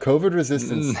 yeah, COVID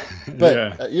resistance. But,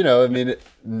 Yeah. I mean,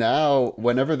 now,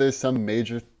 whenever there's some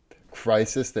major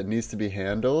crisis that needs to be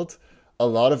handled, a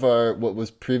lot of what was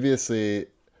previously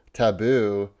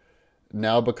taboo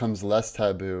now becomes less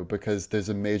taboo because there's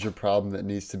a major problem that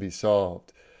needs to be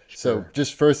solved. So, Sure.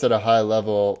 just first at a high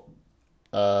level,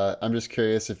 I'm just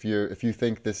curious if you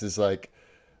think this is like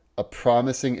a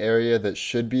promising area that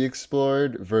should be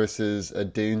explored versus a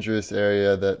dangerous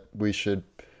area that we should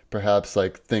perhaps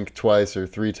like think twice or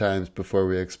three times before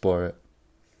we explore it.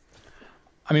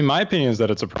 I mean, my opinion is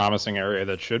that it's a promising area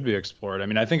that should be explored. I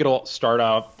mean, I think it'll start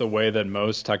out the way that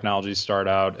most technologies start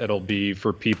out. It'll be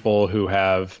for people who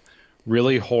have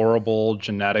really horrible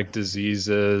genetic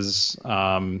diseases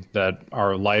that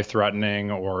are life-threatening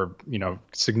or,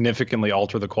 significantly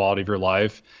alter the quality of your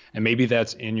life. And maybe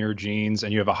that's in your genes,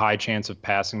 and you have a high chance of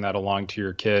passing that along to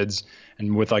your kids.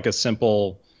 And with like a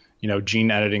simple, gene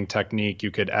editing technique,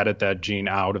 you could edit that gene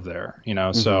out of there.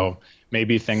 Hmm. So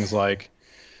maybe things like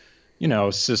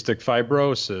cystic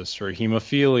fibrosis or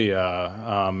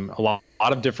hemophilia, a lot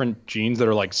of different genes that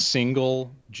are like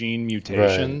single gene Right.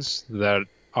 mutations that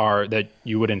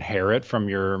you would inherit from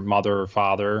your mother or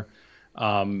father.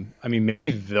 I mean,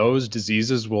 maybe those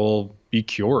diseases will be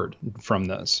cured from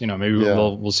this. Maybe Yeah.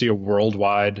 we'll see a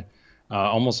worldwide,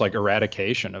 almost like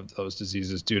eradication of those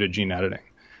diseases due to gene editing.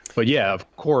 But yeah, of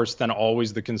course, then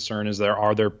always the concern is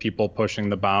are there people pushing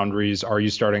the boundaries? Are you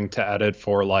starting to edit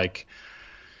for like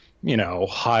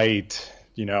height,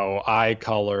 eye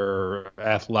color,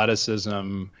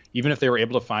 athleticism, even if they were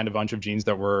able to find a bunch of genes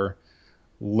that were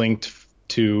linked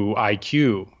to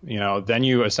IQ, then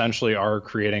you essentially are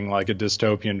creating like a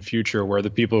dystopian future where the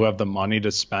people who have the money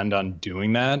to spend on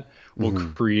doing that will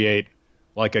Hmm. create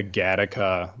like a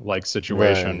Gattaca like Right.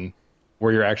 situation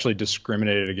where you're actually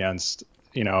discriminated against,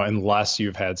 unless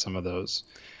you've had some of those.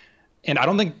 And I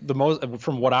don't think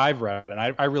from what I've read, and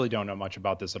I really don't know much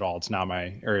about this at all. It's not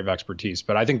my area of expertise,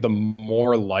 but I think the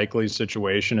more likely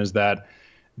situation is that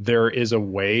there is a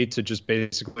way to just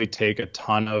basically take a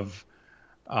ton of,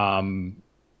 um,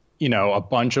 a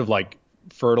bunch of like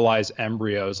fertilized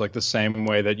embryos, like the same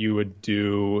way that you would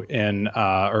do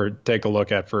or take a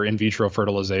look at for in vitro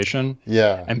fertilization,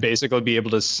 Yeah. and basically be able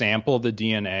to sample the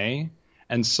DNA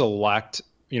and select,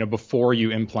 before you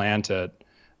implant it.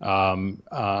 Um,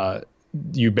 uh,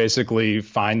 you basically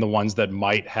find the ones that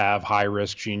might have high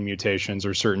risk gene mutations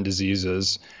or certain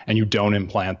diseases, and you don't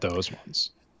implant those ones.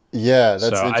 Yeah,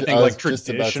 So I I think was like just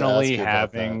about to ask traditionally you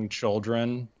about that. having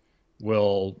children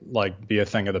will like be a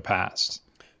thing of the past.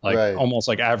 Like Right. almost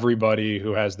like everybody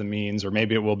who has the means, or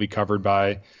maybe it will be covered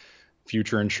by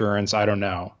future insurance. I don't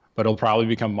know, but it'll probably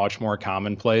become much more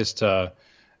commonplace to,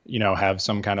 have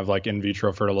some kind of like in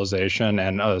vitro fertilization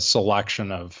and a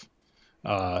selection of,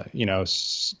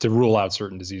 to rule out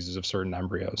certain diseases of certain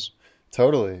embryos.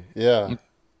 Totally. Yeah.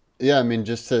 Yeah, I mean,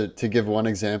 just to give one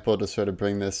example to sort of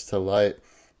bring this to light,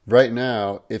 right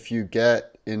now, if you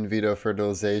get in vitro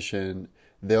fertilization,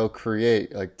 they'll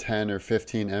create like 10 or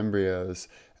 15 embryos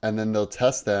and then they'll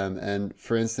test them. And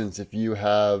for instance, if you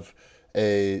have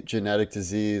a genetic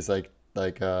disease like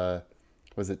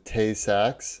was it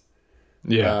Tay-Sachs?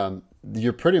 Yeah.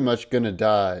 You're pretty much gonna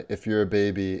die if you're a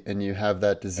baby and you have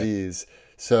that disease.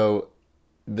 So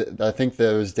I think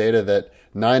there was data that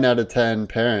 9 out of 10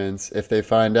 parents, if they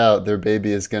find out their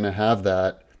baby is going to have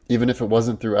that, even if it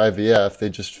wasn't through IVF, they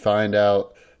just find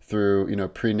out through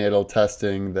prenatal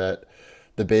testing that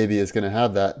the baby is going to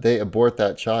have that, they abort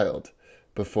that child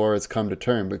before it's come to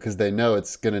term because they know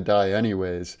it's going to die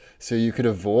anyways. So you could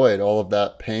avoid all of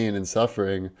that pain and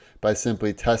suffering by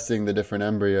simply testing the different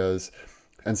embryos,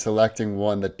 and selecting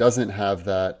one that doesn't have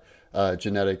that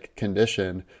genetic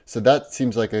condition. So that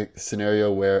seems like a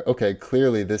scenario where, okay,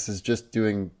 clearly this is just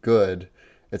doing good.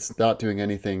 It's not doing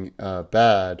anything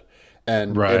bad.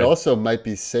 And it Right. also might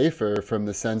be safer from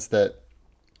the sense that,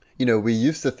 we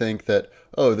used to think that,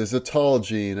 oh, there's a tall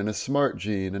gene and a smart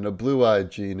gene and a blue-eyed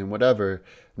gene and whatever.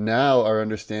 Now our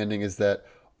understanding is that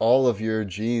all of your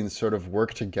genes sort of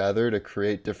work together to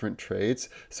create different traits.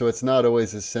 So it's not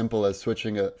always as simple as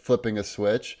flipping a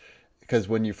switch, because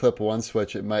when you flip one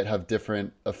switch, it might have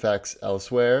different effects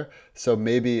elsewhere. So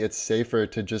maybe it's safer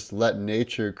to just let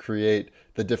nature create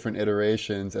the different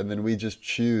iterations, and then we just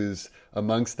choose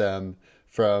amongst them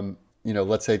from,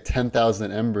 let's say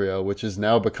 10,000 embryo, which is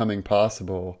now becoming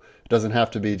possible. It doesn't have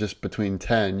to be just between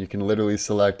 10. You can literally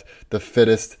select the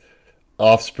fittest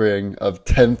offspring of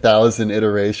 10,000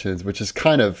 iterations, which is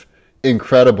kind of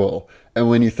incredible. And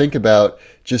when you think about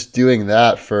just doing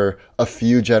that for a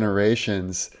few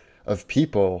generations of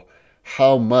people,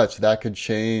 how much that could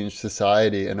change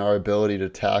society and our ability to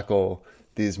tackle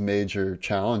these major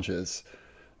challenges.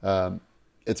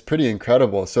 It's pretty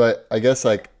incredible. So I guess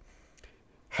like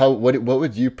what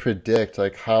would you predict?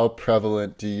 Like how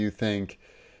prevalent do you think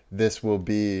this will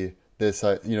be? This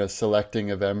selecting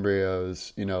of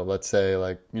embryos. Let's say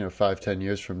like 5-10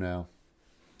 years from now.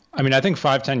 I mean, I think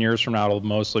 5-10 years from now, it'll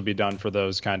mostly be done for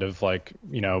those kind of like,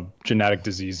 genetic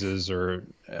diseases or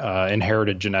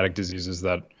inherited genetic diseases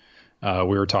that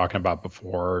we were talking about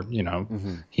before,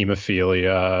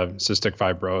 hemophilia, cystic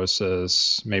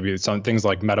fibrosis, maybe some things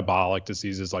like metabolic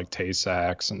diseases like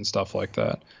Tay-Sachs and stuff like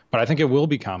that. But I think it will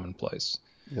be commonplace.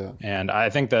 Yeah. And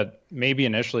I think that maybe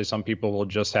initially some people will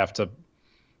just have to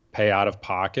pay out of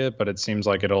pocket, but it seems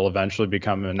like it'll eventually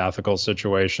become an ethical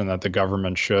situation that the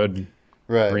government should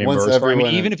reimburse for. I mean,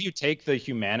 even if you take the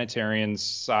humanitarian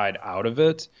side out of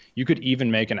it, you could even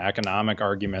make an economic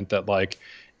argument that like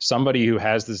somebody who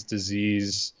has this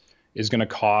disease is going to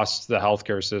cost the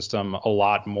healthcare system a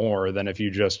lot more than if you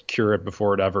just cure it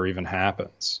before it ever even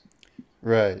happens.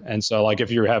 Right. And so like if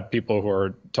you have people who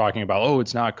are talking about, oh,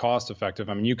 it's not cost effective,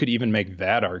 I mean, you could even make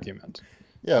that argument.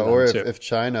 Yeah, or if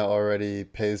China already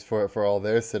pays for it for all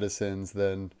their citizens,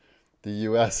 then the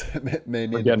U.S. may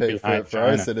need to pay for it for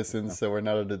our citizens, so we're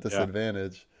not at a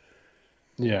disadvantage.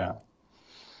 Yeah.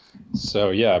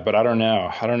 So, yeah, but I don't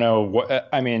know. I don't know what,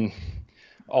 I mean,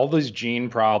 all these gene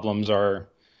problems are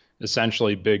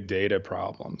essentially big data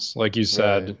problems. Like you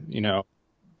said, Right.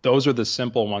 Those are the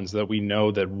simple ones that we know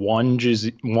that one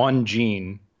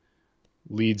gene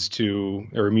leads to,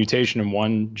 or a mutation in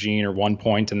one gene or one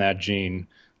point in that gene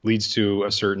leads to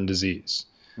a certain disease.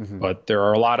 Mm-hmm. But there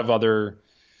are a lot of other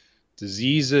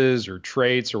diseases or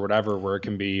traits or whatever where it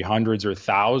can be hundreds or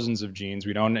thousands of genes.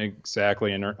 We don't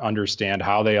exactly understand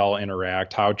how they all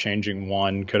interact, how changing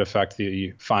one could affect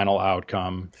the final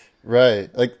outcome. Right.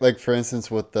 Like for instance,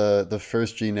 with the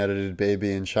first gene edited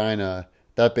baby in China,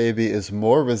 that baby is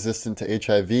more resistant to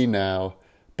HIV now,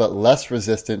 but less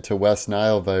resistant to West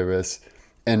Nile virus,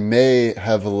 and may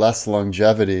have less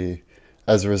longevity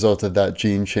as a result of that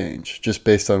gene change, just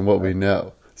based on what we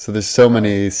know. So there's so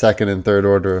many second and third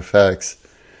order effects.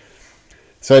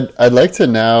 So I'd like to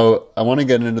now, I want to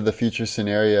get into the future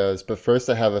scenarios, but first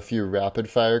I have a few rapid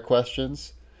fire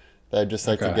questions that I'd just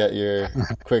like to get your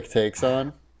quick takes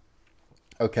on.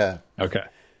 Okay.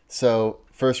 So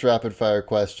first rapid fire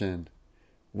question.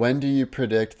 When do you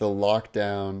predict the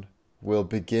lockdown will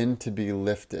begin to be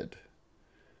lifted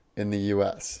in the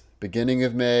U.S.? Beginning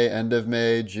of May, end of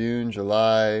May, June,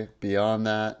 July, beyond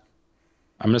that?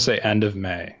 I'm going to say end of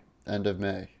May. End of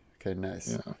May. Okay,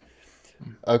 nice. Yeah.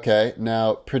 Okay,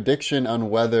 now prediction on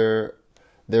whether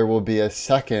there will be a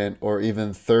second or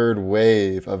even third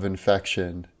wave of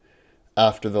infection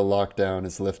after the lockdown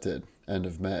is lifted, end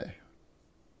of May.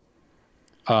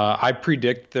 I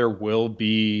predict there will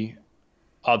be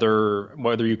other,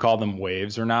 whether you call them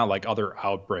waves or not, like other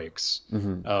outbreaks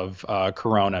of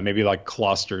corona, maybe like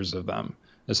clusters of them,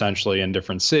 essentially in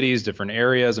different cities, different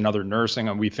areas, and other nursing.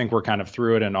 And we think we're kind of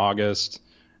through it in August,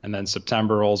 and then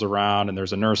September rolls around and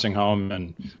there's a nursing home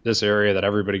in this area that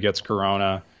everybody gets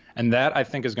corona. And that, I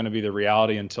think, is going to be the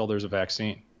reality until there's a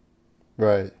vaccine.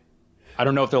 Right. I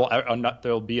don't know if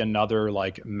there'll be another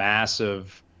like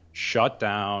massive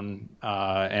shutdown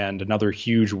and another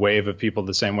huge wave of people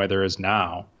the same way there is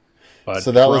now. But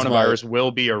so that coronavirus will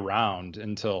be around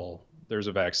until there's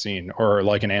a vaccine or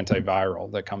like an antiviral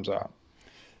that comes out.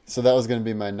 So that was going to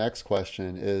be my next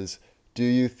question is, do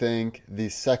you think the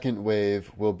second wave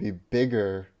will be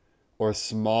bigger or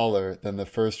smaller than the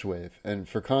first wave? And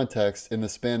for context, in the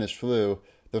Spanish flu,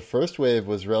 the first wave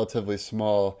was relatively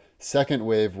small, second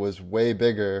wave was way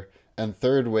bigger, and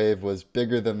third wave was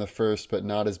bigger than the first, but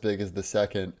not as big as the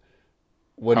second.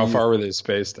 What do How you? far were they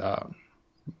spaced out?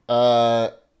 Uh,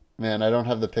 Man, I don't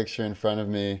have the picture in front of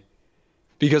me.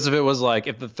 Because if it was like,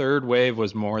 if the third wave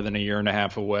was more than a year and a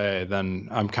half away, then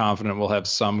I'm confident we'll have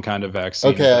some kind of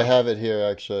vaccine Okay, I available. have it here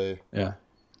actually. Yeah.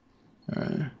 All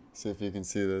right. See if you can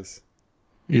see this.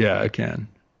 Yeah, I can.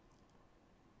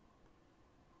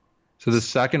 So the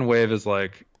second wave is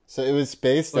like, So it was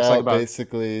spaced looks like out about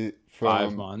basically five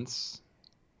from months.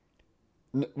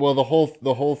 well, the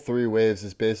whole three waves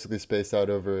is basically spaced out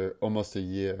over almost a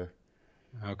year.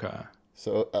 Okay.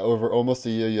 So over almost a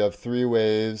year, you have three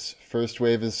waves. First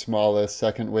wave is smallest,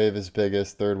 second wave is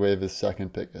biggest, third wave is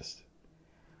second biggest.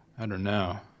 I don't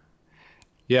know.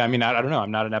 Yeah, I mean, I don't know. I'm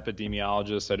not an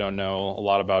epidemiologist. I don't know a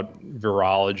lot about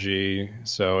virology,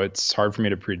 so it's hard for me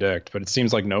to predict, but it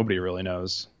seems like nobody really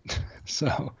knows.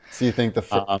 So, So you think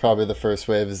um, probably the first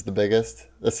wave is the biggest?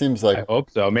 That seems I like hope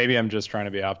so. Maybe I'm just trying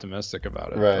to be optimistic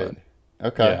about it, right. but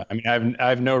Okay. yeah, I mean, I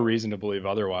have no reason to believe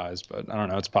otherwise, but I don't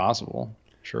know. It's possible.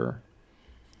 Sure.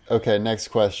 Okay, next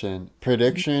question.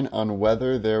 Prediction on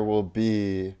whether there will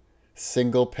be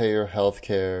single payer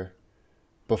healthcare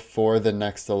before the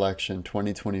next election,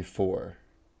 2024.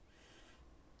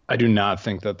 I do not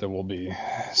think that there will be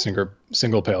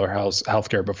single payer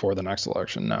healthcare before the next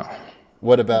election. No.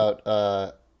 What about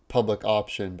public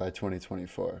option by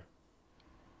 2024?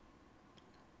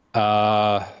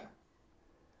 Uh,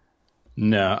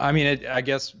 no. I mean, I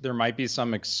guess there might be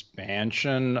some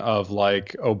expansion of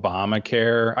like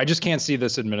Obamacare. I just can't see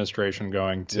this administration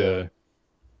going Yeah. to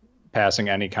passing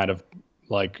any kind of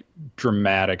like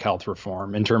dramatic health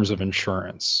reform in terms of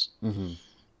insurance. Hmm.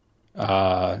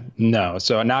 No.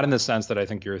 So not in the sense that I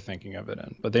think you're thinking of it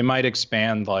in, but they might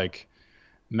expand like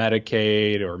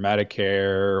Medicaid or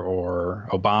Medicare or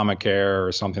Obamacare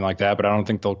or something like that. But I don't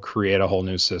think they'll create a whole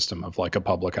new system of like a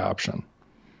public option.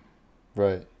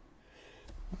 Right.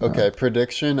 Uh, Okay,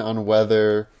 prediction on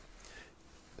whether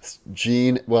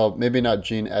well, maybe not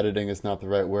gene editing is not the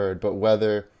right word, but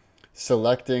whether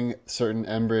selecting certain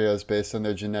embryos based on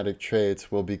their genetic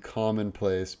traits will be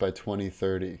commonplace by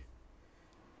 2030.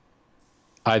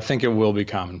 I think it will be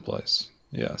commonplace.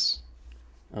 Yes.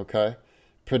 Okay.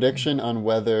 Prediction on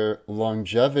whether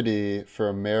longevity for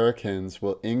Americans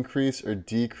will increase or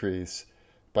decrease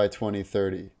by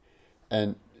 2030.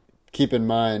 And keep in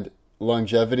mind,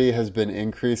 longevity has been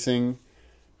increasing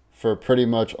for pretty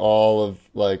much all of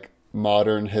like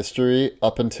modern history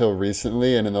up until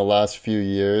recently, and in the last few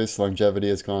years, longevity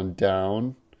has gone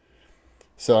down.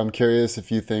 So I'm curious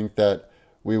if you think that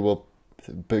we will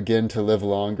begin to live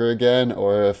longer again,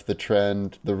 or if the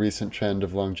recent trend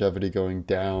of longevity going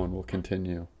down will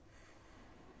continue.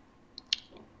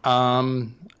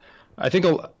 Um, I think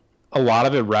a lot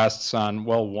of it rests on,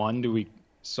 well, one, do we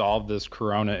solve this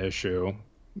corona issue,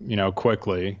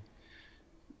 quickly?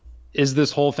 Is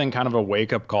this whole thing kind of a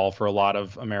wake up call for a lot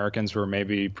of Americans who are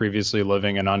maybe previously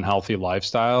living an unhealthy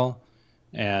lifestyle?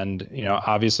 And,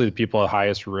 obviously the people at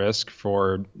highest risk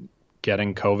for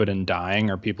getting COVID and dying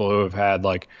are people who have had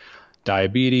like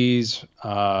diabetes,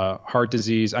 heart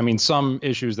disease. I mean, some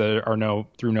issues that are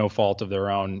through no fault of their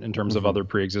own in terms of Hmm. other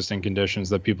pre-existing conditions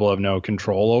that people have no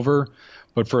control over.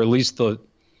 But for at least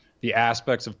the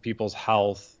aspects of people's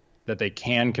health that they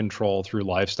can control through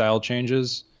lifestyle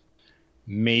changes,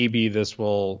 maybe this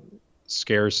will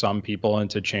scare some people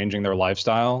into changing their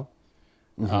lifestyle.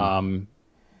 Hmm. Um,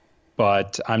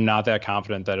 but I'm not that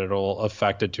confident that it'll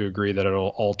affect it to agree that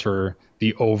it'll alter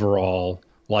the overall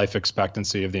life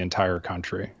expectancy of the entire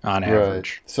country on Right.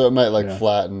 average. So it might like Yeah.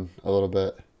 flatten a little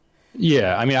bit.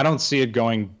 Yeah. I mean, I don't see it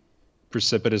going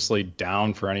precipitously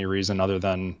down for any reason other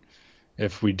than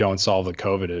if we don't solve the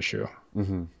COVID issue.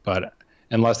 Hmm. But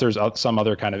unless there's some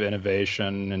other kind of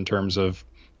innovation in terms of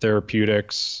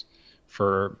therapeutics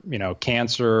for,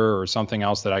 cancer or something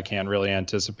else that I can't really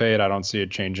anticipate, I don't see it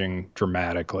changing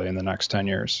dramatically in the next 10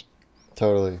 years.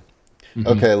 Totally. Hmm.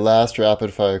 Okay, last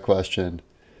rapid fire question.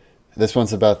 This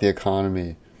one's about the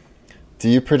economy. Do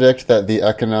you predict that the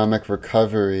economic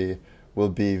recovery will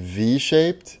be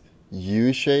V-shaped,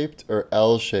 U-shaped, or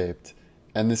L-shaped?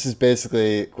 And this is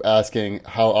basically asking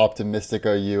how optimistic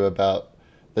are you about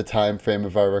the time frame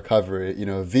of our recovery?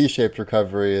 A V-shaped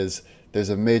recovery is there's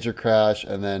a major crash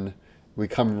and then we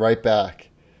come right back.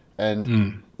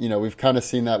 And Mm. we've kind of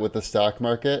seen that with the stock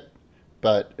market,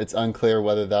 but it's unclear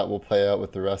whether that will play out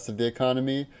with the rest of the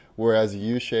economy. Whereas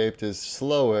U-shaped is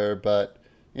slower, but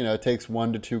it takes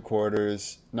 1 to 2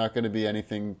 quarters, not going to be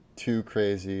anything too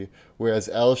crazy. Whereas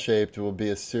L-shaped will be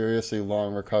a seriously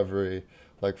long recovery,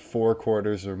 like 4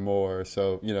 quarters or more.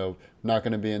 So not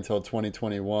going to be until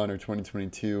 2021 or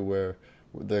 2022 where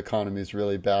the economy is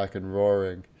really back and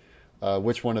roaring.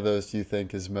 Which one of those do you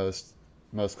think is most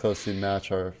closely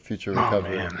match our future Oh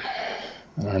recovery? man,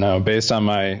 I don't know. Based on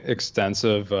my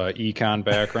extensive econ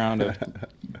background of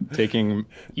taking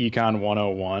Econ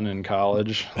 101 in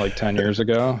college like 10 years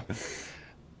ago,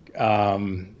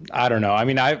 I don't know. I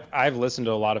mean, I've listened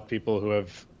to a lot of people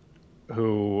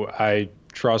who I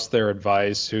trust their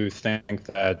advice, who think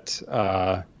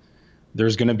that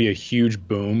there's going to be a huge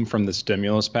boom from the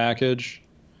stimulus package,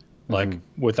 like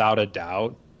without a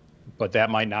doubt, but that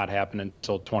might not happen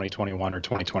until 2021 or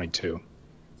 2022.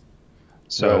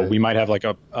 So Right. we might have like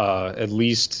at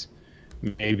least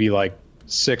maybe like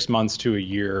 6 months to a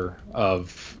year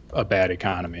of a bad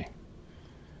economy.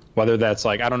 Whether that's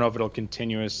like, I don't know if it'll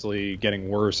continuously getting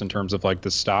worse in terms of like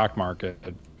the stock market,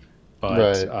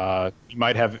 but Right. you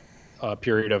might have a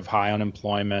period of high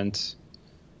unemployment,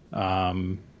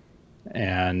 and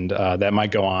that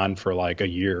might go on for like a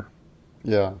year,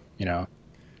 Yeah. you know.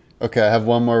 Okay, I have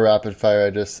one more rapid fire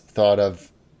I just thought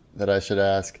of that I should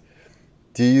ask.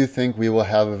 Do you think we will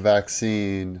have a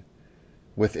vaccine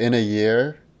within a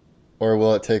year, or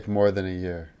will it take more than a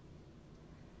year?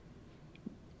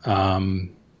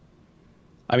 Um,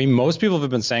 I mean, most people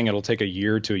have been saying it'll take a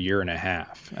year to a year and a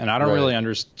half, and I don't Right. really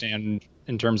understand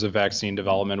in terms of vaccine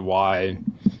development why.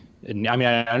 I mean,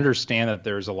 I understand that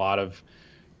there's a lot of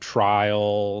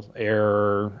trial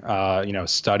error,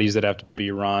 studies that have to be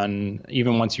run.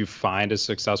 Even once you find a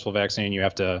successful vaccine, you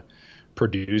have to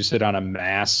produce it on a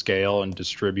mass scale and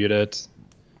distribute it.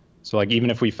 So like even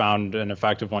if we found an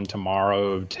effective one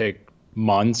tomorrow, it would take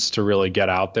months to really get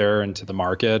out there into the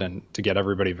market and to get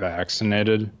everybody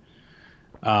vaccinated.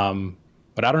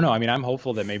 But I don't know. I mean, I'm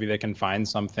hopeful that maybe they can find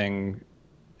something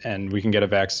and we can get a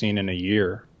vaccine in a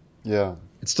year. Yeah.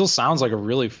 It still sounds like a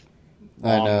really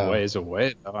I long know. ways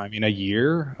away, though. I mean, a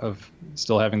year of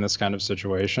still having this kind of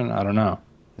situation, I don't know.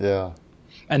 Yeah.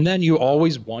 And then you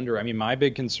always wonder. I mean, my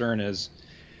big concern is,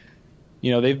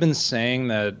 they've been saying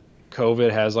that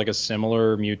COVID has like a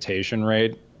similar mutation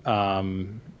rate,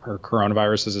 or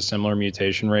coronavirus has a similar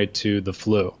mutation rate to the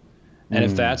flu. And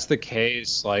if Mm. that's the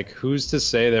case, like who's to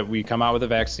say that we come out with a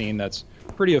vaccine that's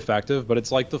pretty effective, but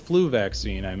it's like the flu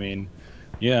vaccine? I mean,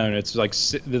 yeah, and it's like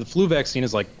the flu vaccine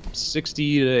is like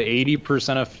 60 to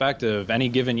 80% effective any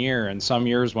given year. And some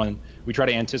years when we try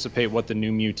to anticipate what the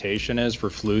new mutation is for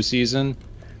flu season,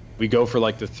 we go for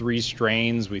like the 3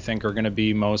 strains we think are going to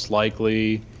be most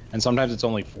likely. And sometimes it's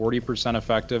only 40%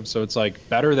 effective. So it's like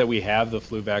better that we have the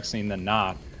flu vaccine than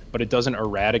not, but it doesn't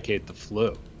eradicate the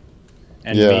flu.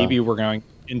 And Yeah. maybe we're going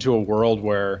into a world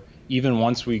where even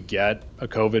once we get a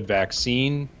COVID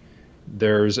vaccine,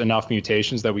 there's enough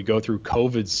mutations that we go through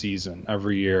COVID season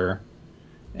every year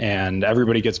and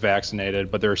everybody gets vaccinated,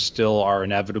 but there still are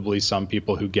inevitably some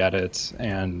people who get it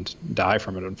and die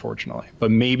from it, unfortunately.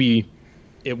 But maybe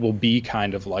it will be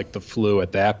kind of like the flu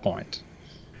at that point.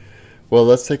 Well,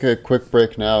 let's take a quick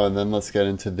break now and then let's get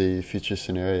into the future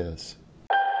scenarios.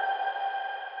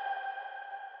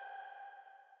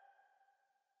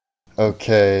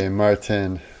 Okay,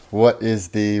 Martin, what is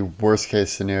the worst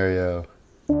case scenario?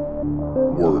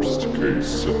 Worst case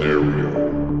scenario.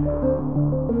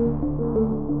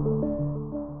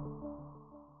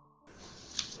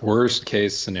 Worst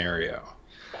case scenario.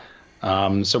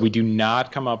 So we do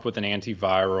not come up with an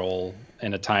antiviral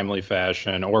in a timely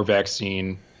fashion or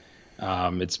vaccine.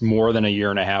 It's more than a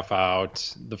year and a half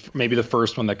out. Maybe the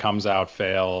first one that comes out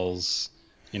fails.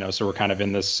 So we're kind of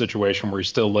in this situation where we're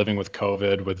still living with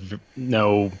COVID with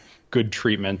no good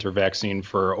treatment or vaccine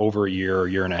for over a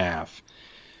year and a half.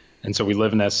 And so we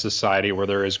live in that society where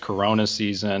there is Corona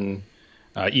season,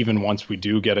 even once we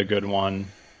do get a good one.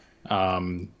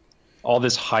 All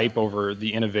this hype over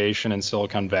the innovation in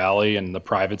Silicon Valley and the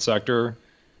private sector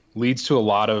leads to a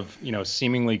lot of,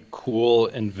 seemingly cool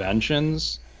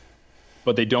inventions,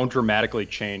 but they don't dramatically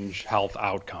change health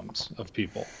outcomes of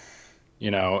people.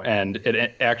 And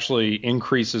it actually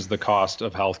increases the cost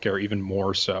of healthcare even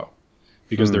more so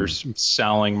because they're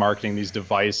selling, marketing these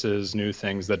devices, new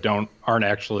things that aren't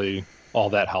actually all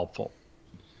that helpful.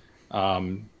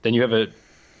 Then you have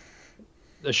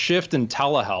a shift in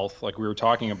telehealth, like we were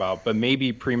talking about, but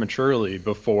maybe prematurely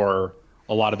before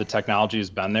a lot of the technology has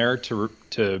been there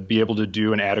to be able to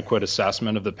do an adequate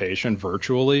assessment of the patient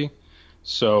virtually.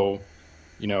 So,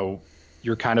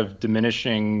 you're kind of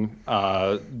diminishing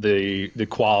the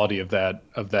quality of that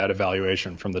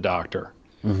evaluation from the doctor.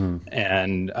 Mm-hmm.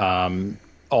 And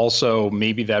also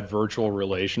maybe that virtual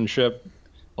relationship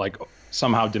like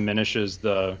somehow diminishes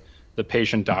the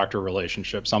patient doctor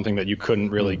relationship, something that you couldn't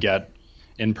really get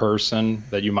in person,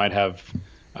 that you might have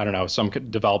I don't know,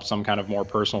 develop some kind of more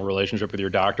personal relationship with your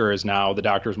doctor, is now the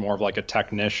doctor is more of like a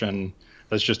technician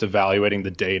that's just evaluating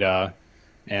the data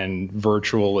and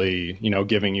virtually,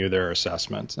 giving you their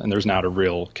assessment. And there's not a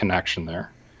real connection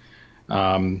there.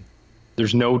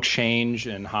 There's no change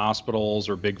in hospitals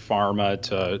or big pharma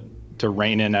to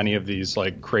rein in any of these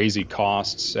like crazy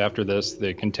costs after this.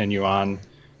 They continue on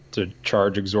to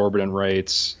charge exorbitant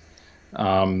rates.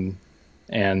 And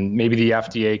maybe the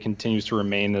FDA continues to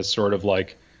remain this sort of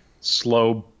like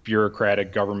slow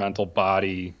bureaucratic governmental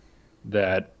body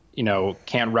that,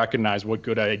 can't recognize what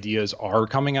good ideas are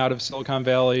coming out of Silicon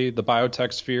Valley, the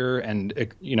biotech sphere, and,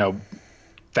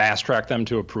 fast track them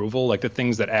to approval, like the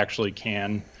things that actually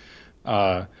can,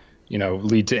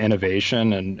 lead to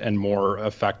innovation and more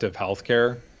effective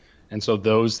healthcare. And so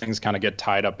those things kind of get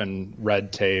tied up in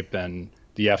red tape and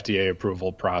the FDA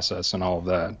approval process and all of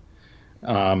that.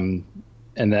 And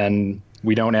then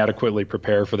we don't adequately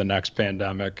prepare for the next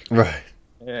pandemic. Right.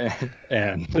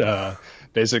 And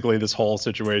basically this whole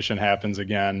situation happens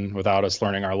again without us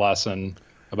learning our lesson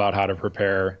about how to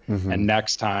prepare. Mm-hmm. And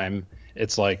next time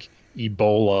it's like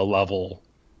Ebola level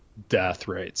death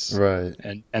rates. Right.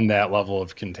 And that level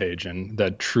of contagion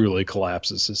that truly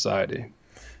collapses society.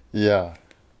 Yeah.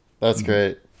 That's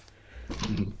great.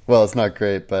 Well, it's not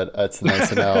great, but it's a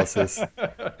nice analysis.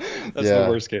 That's the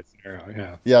worst case scenario.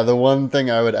 Yeah. Yeah. The one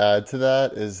thing I would add to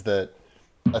that is that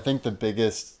I think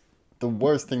the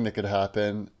worst thing that could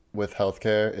happen with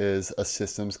healthcare is a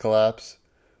systems collapse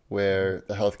where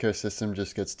the healthcare system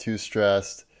just gets too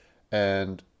stressed.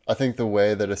 And I think the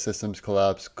way that a systems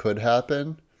collapse could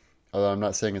happen, although I'm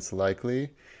not saying it's likely,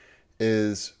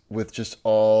 is with just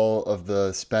all of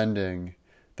the spending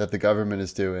that the government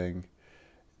is doing.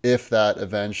 If that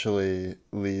eventually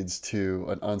leads to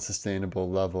an unsustainable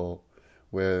level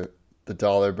where the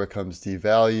dollar becomes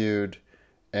devalued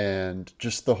and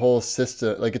just the whole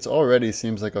system, like it already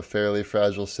seems like a fairly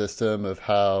fragile system of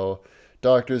how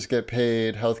doctors get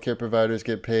paid, healthcare providers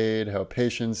get paid,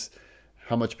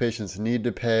 how much patients need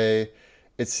to pay.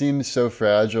 It seems so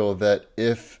fragile that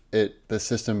if the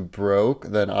system broke,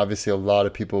 then obviously a lot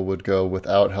of people would go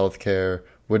without healthcare,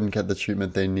 wouldn't get the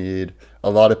treatment they need. A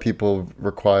lot of people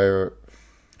require,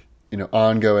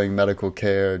 ongoing medical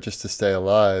care just to stay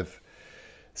alive.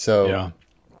 So, yeah.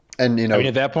 And,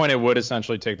 at that point, it would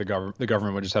essentially take the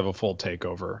government would just have a full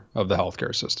takeover of the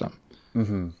healthcare system.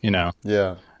 Mm-hmm.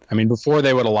 Yeah. I mean, before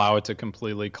they would allow it to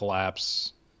completely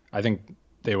collapse, I think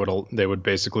they would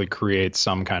basically create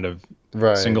some kind of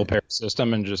single payer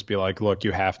system and just be like, look,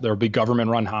 there'll be government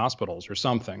run hospitals or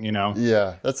something,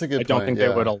 Yeah, that's a good point. I don't think they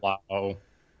would allow,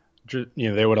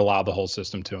 they would allow the whole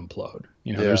system to implode.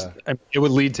 It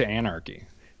would lead to anarchy.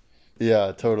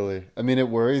 Yeah, totally. I mean, it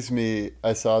worries me.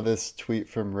 I saw this tweet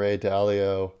from Ray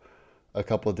Dalio a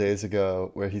couple of days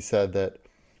ago where he said that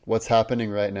what's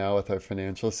happening right now with our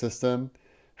financial system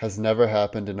has never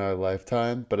happened in our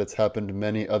lifetime, but it's happened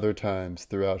many other times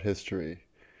throughout history.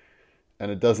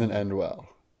 And it doesn't end well.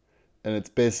 And it's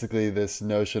basically this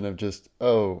notion of just,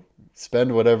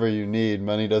 spend whatever you need.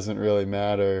 Money doesn't really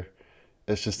matter.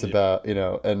 It's just about,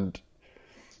 and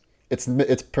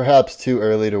it's perhaps too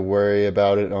early to worry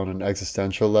about it on an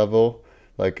existential level,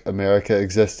 like America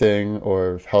existing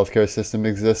or healthcare system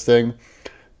existing.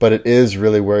 But it is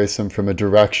really worrisome from a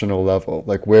directional level.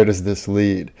 Like, where does this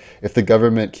lead? If the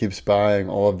government keeps buying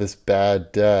all of this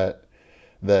bad debt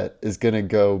that is going to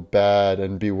go bad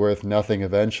and be worth nothing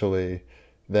eventually,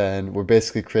 then we're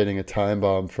basically creating a time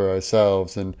bomb for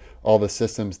ourselves and all the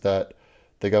systems that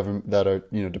the government that are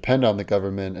depend on the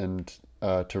government and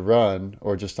to run,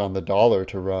 or just on the dollar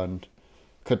to run,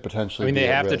 could potentially. I mean, be they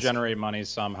have risk. to generate money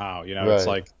somehow. Right. It's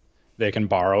like they can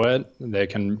borrow it, they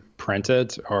can print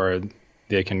it, or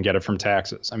they can get it from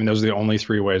taxes. I mean, those are the only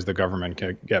three ways the government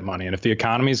can get money. And if the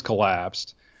economy's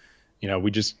collapsed,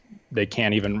 they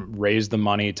can't even raise the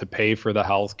money to pay for the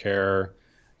health care.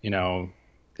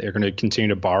 They're going to continue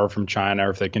to borrow from China,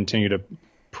 or if they continue to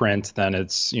print, then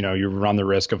it's, you run the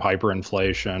risk of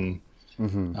hyperinflation.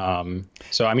 Mm-hmm.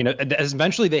 So, I mean,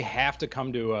 eventually they have to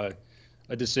come to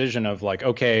a decision of like,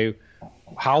 okay,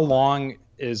 how long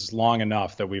is long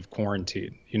enough that we've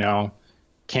quarantined?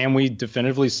 Can we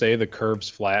definitively say the curb's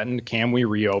flattened? Can we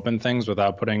reopen things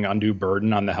without putting undue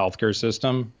burden on the healthcare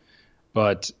system?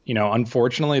 But,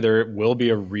 unfortunately, there will be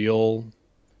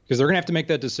because they're going to have to make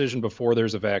that decision before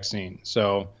there's a vaccine.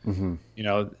 So, mm-hmm.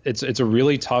 It's a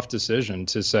really tough decision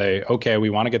to say, okay, we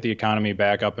want to get the economy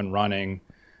back up and running.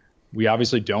 We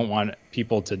obviously don't want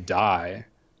people to die,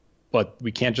 but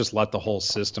we can't just let the whole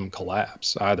system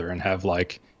collapse either and have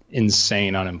like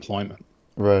insane unemployment.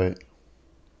 Right.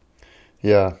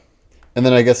 Yeah. And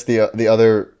then I guess the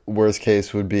other worst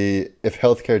case would be if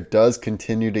healthcare does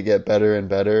continue to get better and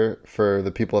better for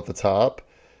the people at the top,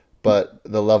 but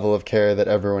the level of care that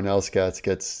everyone else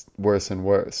gets worse and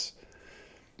worse.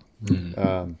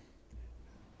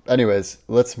 Anyways,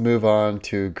 let's move on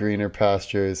to greener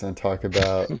pastures and talk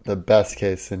about the best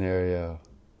case scenario.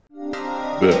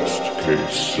 Best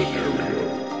case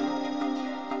scenario.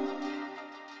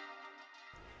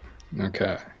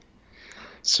 Okay.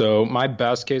 So my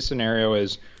best case scenario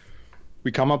is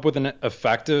we come up with an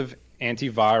effective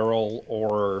antiviral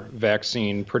or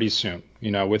vaccine pretty soon,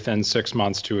 within 6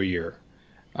 months to a year.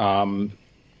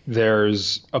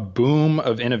 There's a boom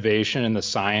of innovation in the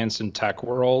science and tech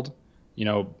world,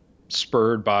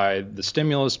 spurred by the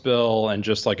stimulus bill and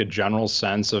just like a general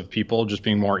sense of people just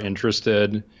being more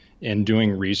interested in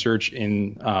doing research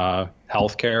in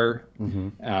healthcare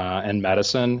and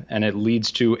medicine. And it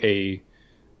leads to a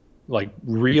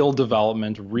real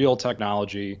development, real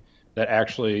technology that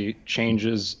actually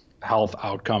changes health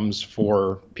outcomes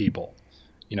for people,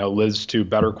 leads to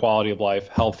better quality of life,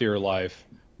 healthier life,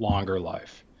 longer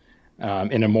life,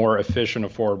 in a more efficient,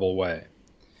 affordable way.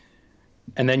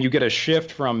 And then you get a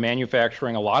shift from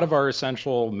manufacturing a lot of our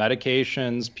essential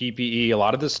medications, PPE, a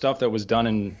lot of this stuff that was done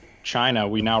in China,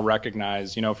 we now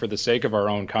recognize, for the sake of our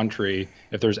own country,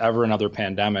 if there's ever another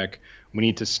pandemic, we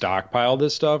need to stockpile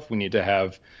this stuff. We need to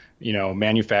have,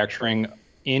 manufacturing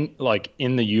in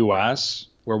the US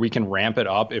where we can ramp it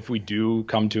up if we do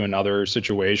come to another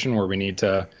situation where we need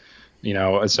to,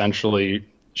 essentially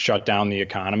shut down the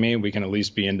economy. We can at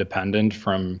least be independent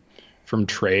from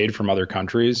trade from other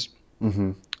countries.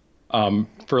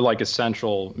 For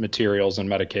essential materials and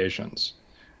medications.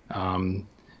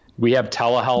 We have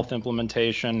telehealth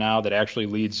implementation now that actually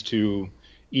leads to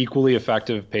equally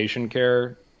effective patient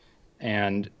care,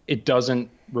 and it doesn't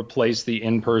replace the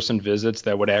in-person visits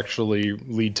that would actually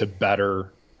lead to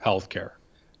better healthcare.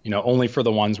 Only for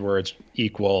the ones where it's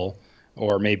equal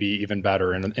or maybe even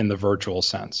better in the virtual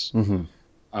sense.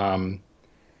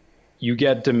 You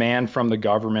get demand from the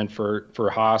government for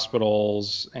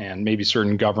hospitals and maybe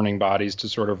certain governing bodies to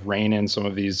sort of rein in some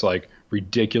of these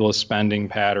ridiculous spending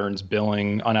patterns,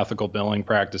 unethical billing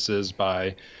practices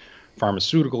by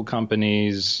pharmaceutical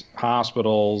companies,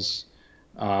 hospitals.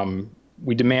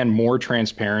 We demand more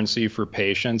transparency for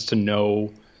patients to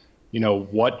know,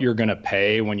 what you're going to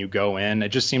pay when you go in. It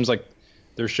just seems like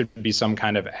there should be some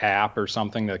kind of app or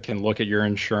something that can look at your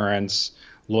insurance,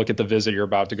 look at the visit you're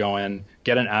about to go in,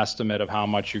 get an estimate of how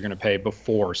much you're going to pay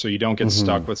before, so you don't get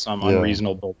stuck with some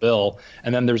unreasonable bill.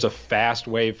 And then there's a fast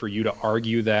way for you to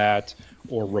argue that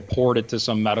or report it to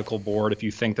some medical board if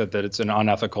you think that it's an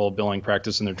unethical billing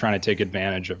practice and they're trying to take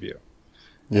advantage of you.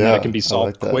 And it can be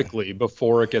solved quickly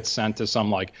before it gets sent to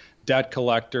some debt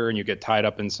collector and you get tied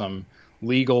up in some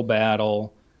legal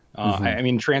battle. I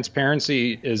mean,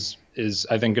 transparency is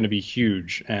I think going to be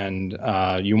huge, and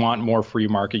you want more free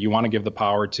market. You want to give the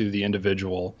power to the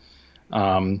individual.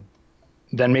 Then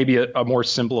maybe a more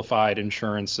simplified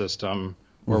insurance system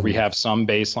where we have some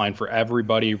baseline for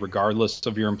everybody, regardless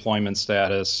of your employment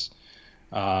status.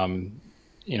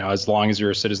 As long as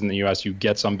you're a citizen in the U.S., you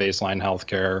get some baseline health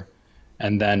care,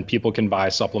 and then people can buy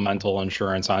supplemental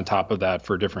insurance on top of that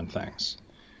for different things.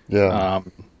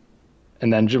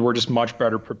 And then we're just much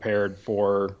better prepared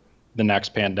for the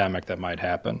next pandemic that might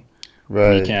happen. We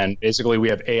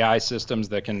have AI systems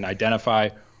that can identify,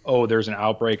 there's an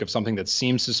outbreak of something that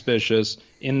seems suspicious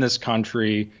in this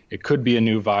country. It could be a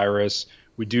new virus.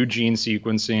 We do gene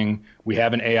sequencing. We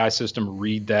have an AI system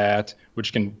read that,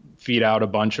 which can feed out a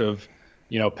bunch of,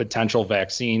 potential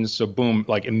vaccines. So boom,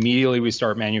 immediately we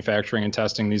start manufacturing and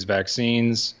testing these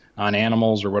vaccines on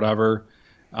animals or whatever.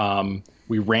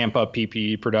 We ramp up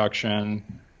PPE production,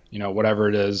 whatever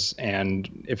it is.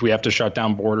 And if we have to shut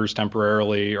down borders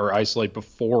temporarily or isolate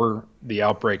before the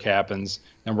outbreak happens,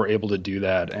 then we're able to do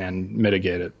that and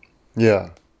mitigate it. Yeah,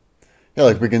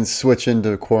 we can switch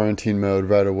into quarantine mode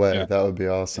right away. Yeah. That would be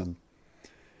awesome.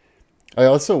 I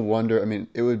also wonder,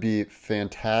 it would be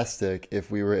fantastic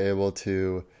if we were able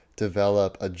to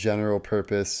develop a general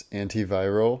purpose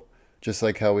antiviral, just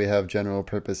like how we have general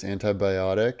purpose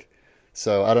antibiotic.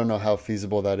 So I don't know how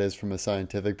feasible that is from a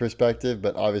scientific perspective,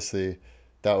 but obviously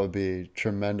that would be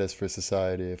tremendous for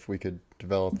society if we could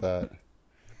develop that.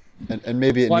 And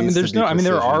maybe it needs to be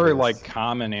there are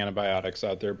common antibiotics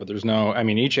out there, but there's no,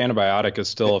 each antibiotic is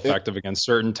still effective against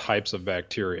certain types of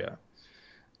bacteria.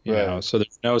 You know, so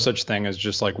there's no such thing as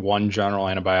just one general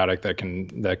antibiotic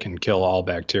that can kill all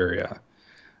bacteria.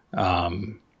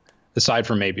 Aside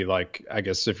from maybe I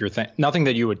guess if you're nothing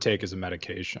that you would take as a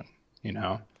medication,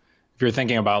 if you're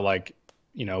thinking about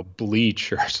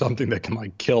bleach or something that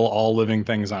can kill all living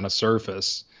things on a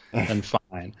surface, then fine.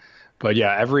 fine. But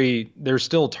yeah, there's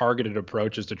still targeted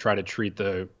approaches to try to treat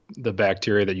the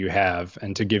bacteria that you have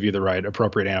and to give you the right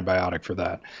appropriate antibiotic for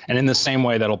that. And in the same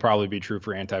way, that'll probably be true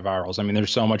for antivirals. I mean,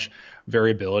 there's so much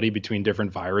variability between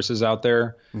different viruses out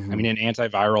there. I mean, an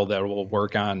antiviral that will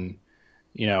work on,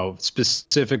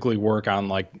 specifically work on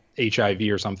like HIV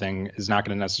or something is not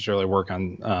going to necessarily work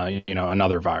on,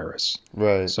 another virus.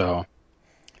 Right. So.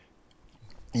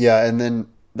 Yeah, and then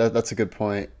that's a good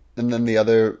point. And then the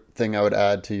other thing I would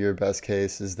add to your best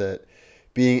case is that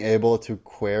being able to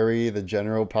query the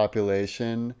general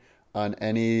population on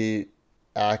any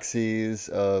axes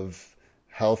of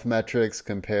health metrics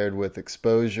compared with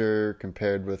exposure,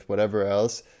 compared with whatever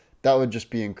else, that would just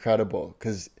be incredible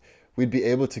because we'd be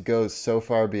able to go so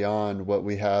far beyond what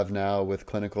we have now with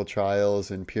clinical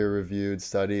trials and peer-reviewed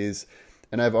studies.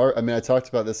 And I talked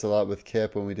about this a lot with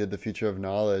Kip when we did the Future of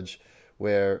Knowledge,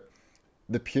 where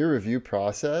the peer review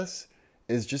process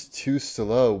is just too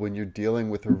slow when you're dealing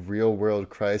with a real world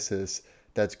crisis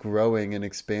that's growing and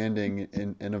expanding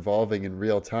and evolving in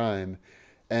real time.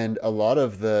 And a lot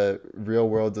of the real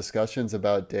world discussions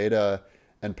about data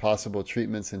and possible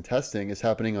treatments and testing is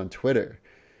happening on Twitter,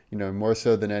 more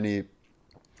so than any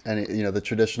the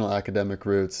traditional academic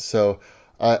routes. So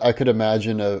I could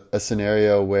imagine a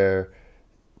scenario where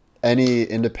any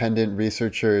independent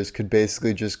researchers could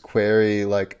basically just query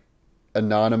like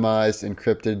anonymized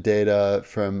encrypted data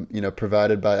from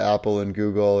provided by Apple and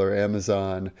Google or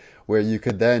Amazon, where you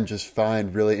could then just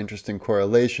find really interesting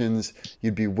correlations.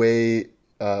 You'd be way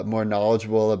more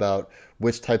knowledgeable about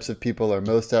which types of people are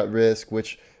most at risk,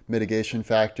 which mitigation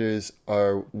factors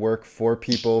work for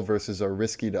people versus are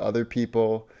risky to other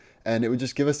people, and it would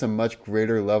just give us a much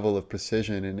greater level of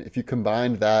precision. And if you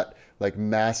combine that like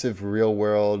massive real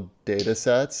world data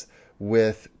sets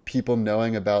with people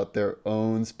knowing about their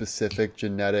own specific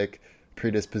genetic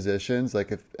predispositions,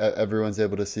 like if everyone's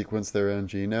able to sequence their own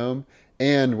genome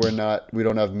and we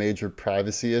don't have major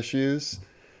privacy issues,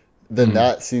 then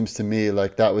that seems to me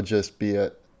like that would just be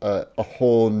a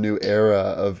whole new era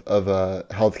of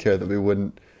healthcare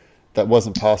that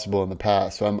wasn't possible in the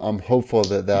past. So I'm hopeful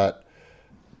that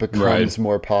becomes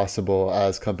more possible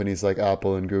as companies like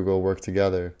Apple and Google work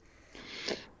together.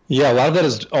 Yeah, a lot of that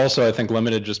is also, I think,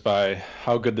 limited just by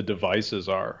how good the devices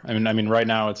are. I mean, right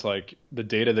now it's like the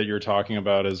data that you're talking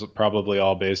about is probably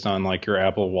all based on like your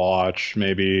Apple Watch,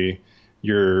 maybe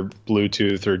your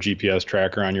Bluetooth or GPS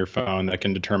tracker on your phone that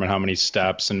can determine how many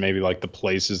steps and maybe like the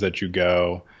places that you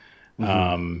go.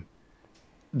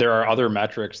 There are other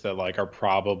metrics that like are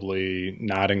probably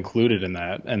not included in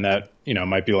that, and that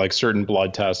might be like certain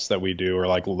blood tests that we do or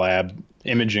like lab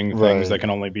imaging things that can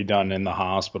only be done in the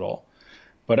hospital.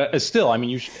 But still, I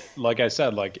mean, like I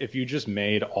said, like if you just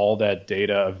made all that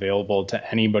data available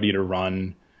to anybody to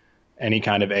run any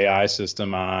kind of AI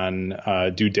system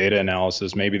on, do data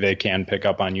analysis, maybe they can pick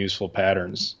up on useful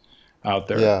patterns out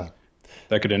there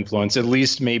that could influence at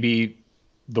least maybe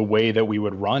the way that we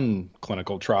would run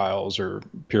clinical trials or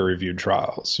peer-reviewed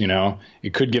trials.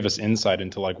 It could give us insight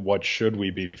into like what should we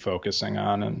be focusing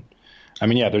on. And I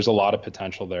mean, yeah, there's a lot of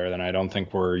potential there, and I don't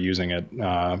think we're using it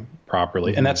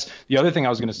properly. And that's the other thing I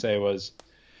was going to say was,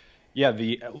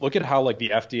 look at how like the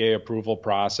FDA approval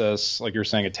process, like you're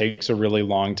saying, it takes a really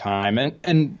long time,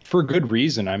 and for good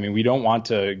reason. I mean, we don't want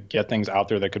to get things out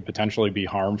there that could potentially be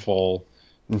harmful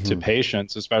to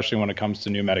patients, especially when it comes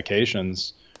to new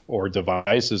medications or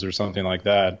devices or something like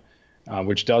that,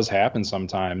 which does happen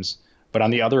sometimes. But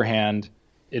on the other hand,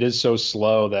 it is so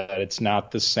slow that it's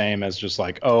not the same as just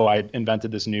like, oh, I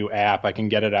invented this new app, I can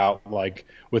get it out like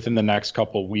within the next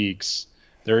couple weeks.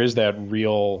 There is that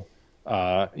real,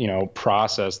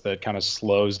 process that kind of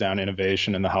slows down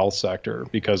innovation in the health sector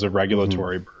because of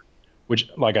regulatory burden, which,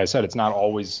 like I said, it's not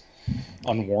always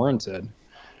unwarranted.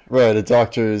 Right. A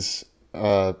doctor's,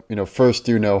 first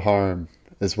do no harm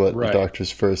is what the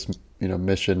doctor's first,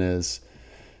 mission is.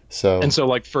 So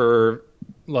like for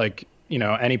like,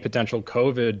 any potential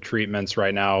COVID treatments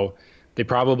right now, they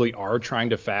probably are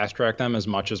trying to fast track them as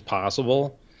much as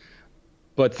possible.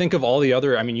 But think of all the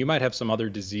other, I mean, you might have some other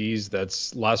disease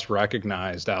that's less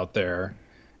recognized out there.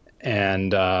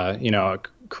 And,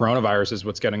 coronavirus is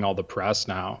what's getting all the press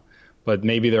now. But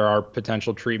maybe there are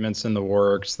potential treatments in the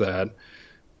works that,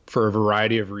 for a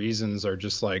variety of reasons, are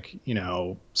just like,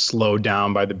 slowed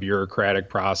down by the bureaucratic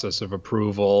process of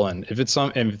approval. And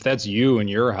if that's you and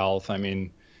your health, I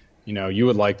mean, you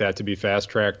would like that to be fast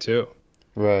tracked too.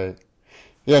 Right.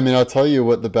 Yeah. I mean, I'll tell you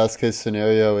what the best case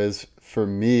scenario is for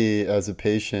me as a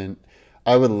patient.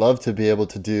 I would love to be able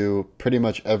to do pretty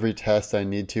much every test I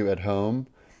need to at home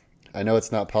I know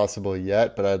it's not possible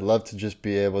yet, but I'd love to just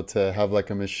be able to have like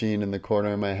a machine in the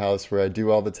corner of my house where I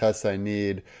do all the tests I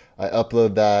need. I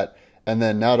upload that, and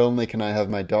then not only can I have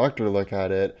my doctor look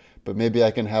at it, but maybe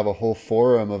I can have a whole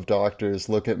forum of doctors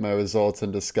look at my results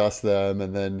and discuss them,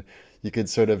 and then you could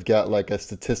sort of get like a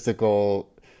statistical,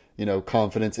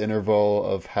 confidence interval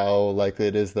of how likely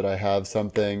it is that I have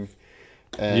something.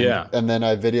 And then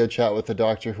I video chat with a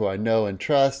doctor who I know and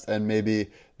trust, and maybe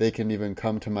they can even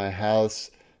come to my house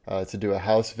to do a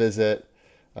house visit.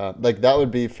 Like that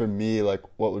would be for me, like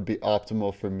what would be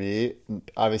optimal for me.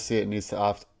 Obviously, it needs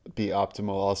to be optimal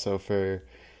also for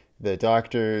the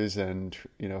doctors and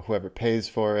whoever pays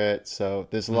for it. So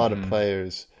there's a lot of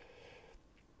players.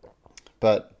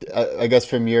 But I guess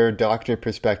from your doctor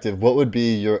perspective, what would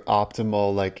be your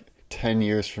optimal, like 10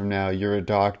 years from now, you're a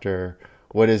doctor,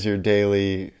 what does your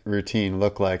daily routine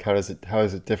look like? How is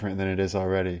it different than it is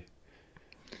already?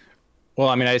 Well,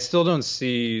 I mean, I still don't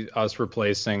see us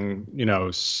replacing,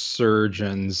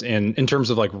 surgeons in terms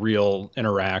of like real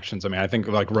interactions. I mean, I think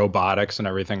like robotics and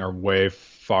everything are way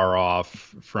far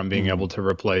off from being able to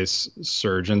replace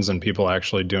surgeons and people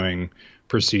actually doing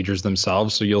procedures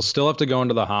themselves. So you'll still have to go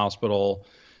into the hospital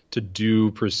to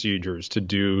do procedures, to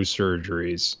do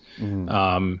surgeries.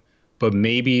 But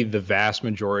maybe the vast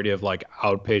majority of like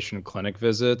outpatient clinic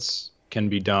visits can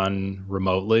be done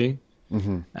remotely.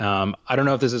 I don't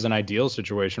know if this is an ideal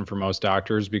situation for most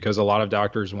doctors, because a lot of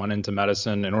doctors went into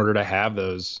medicine in order to have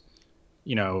those,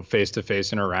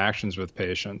 face-to-face interactions with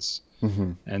patients.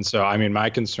 And so, I mean, my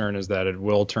concern is that it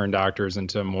will turn doctors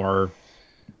into more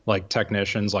like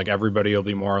technicians, like everybody will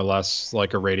be more or less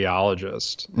like a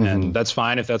radiologist. And that's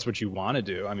fine if that's what you want to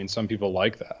do. I mean, some people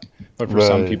like that, but for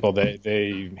some people,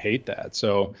 they hate that.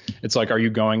 So it's like, are you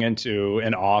going into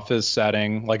an office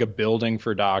setting, like a building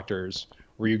for doctors,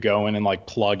 where you go in and like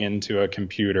plug into a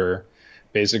computer,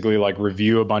 basically like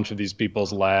review a bunch of these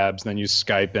people's labs, then you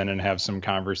Skype in and have some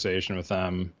conversation with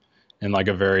them in like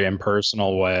a very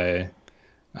impersonal way.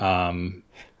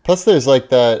 Plus, there's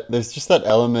just that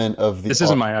element of this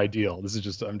isn't my ideal. I'm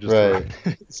just throwing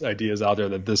these ideas out there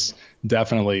that this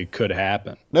definitely could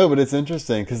happen. No, but it's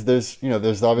interesting because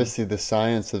there's obviously the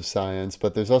science of science,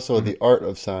 but there's also the art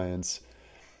of science,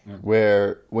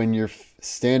 where when you're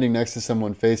standing next to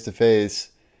someone face to face,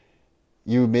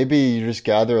 you just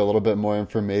gather a little bit more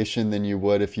information than you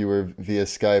would if you were via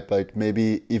Skype. Like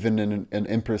maybe even in an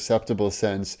imperceptible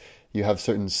sense, you have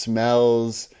certain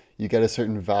smells. You get a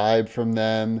certain vibe from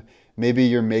them. Maybe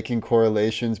you're making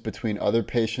correlations between other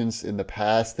patients in the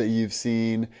past that you've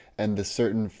seen and the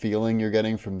certain feeling you're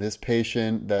getting from this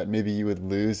patient that maybe you would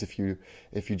lose if you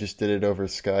just did it over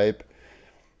Skype.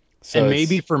 So and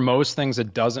maybe for most things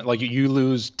it doesn't, like you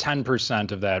lose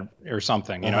 10% of that or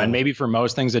something, and maybe for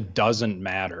most things it doesn't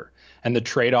matter. And the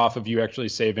trade-off of you actually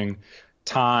saving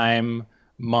time,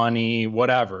 money,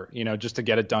 whatever, just to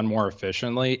get it done more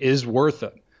efficiently is worth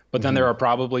it. But then there are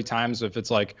probably times if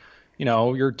it's like,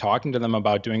 you're talking to them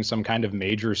about doing some kind of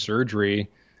major surgery,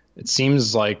 it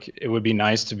seems like it would be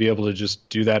nice to be able to just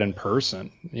do that in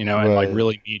person, and like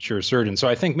really meet your surgeon. So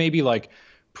I think maybe like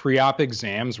pre-op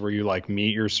exams where you like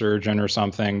meet your surgeon or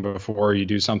something before you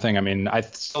do something. I mean, I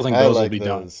still think those will be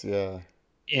done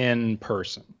in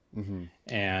person.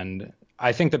 And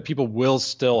I think that people will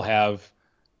still have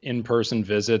in-person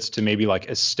visits to maybe like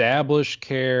establish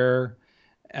care,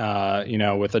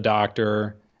 with a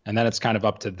doctor, and then it's kind of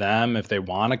up to them if they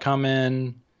want to come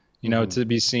in, to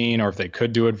be seen, or if they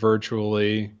could do it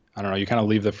virtually. I don't know. You kind of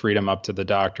leave the freedom up to the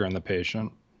doctor and the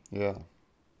patient. Yeah.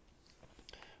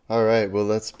 All right. Well,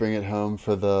 let's bring it home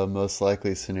for the most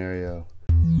likely scenario.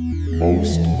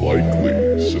 Most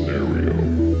likely scenario.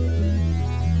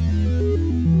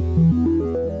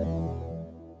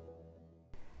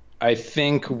 I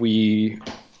think we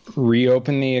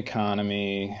reopen the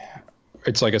economy.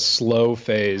 It's like a slow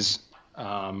phase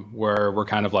where we're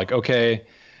kind of like, okay,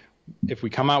 if we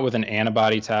come out with an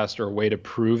antibody test or a way to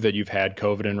prove that you've had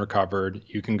COVID and recovered,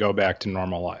 you can go back to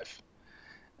normal life.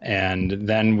 And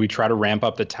then we try to ramp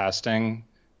up the testing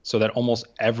so that almost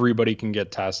everybody can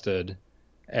get tested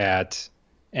at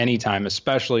any time,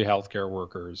 especially healthcare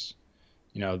workers.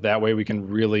 That way we can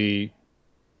really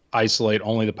isolate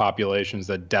only the populations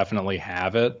that definitely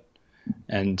have it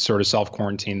and sort of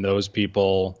self-quarantine those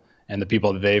people and the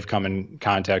people that they've come in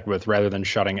contact with, rather than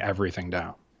shutting everything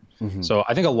down. So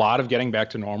I think a lot of getting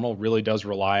back to normal really does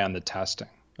rely on the testing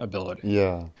ability.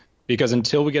 Yeah. Because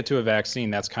until we get to a vaccine,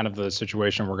 that's kind of the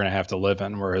situation we're going to have to live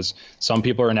in. Whereas some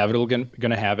people are inevitably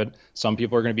going to have it. Some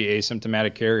people are going to be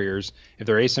asymptomatic carriers. If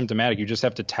they're asymptomatic, you just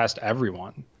have to test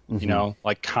everyone,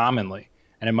 like commonly.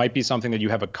 And it might be something that you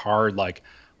have a card like,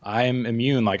 I'm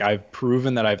immune. Like I've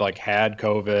proven that I've like had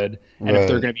COVID. And if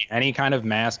there are Right. going to be any kind of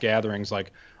mass gatherings,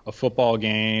 like a football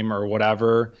game or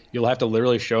whatever, you'll have to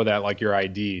literally show that like your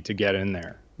ID to get in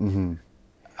there.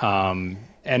 Mm-hmm.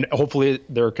 And hopefully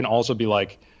there can also be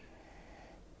like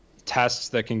tests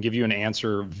that can give you an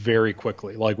answer very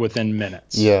quickly, like within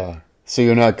minutes. Yeah. So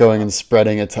you're not going and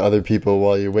spreading it to other people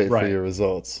while you wait for Right. your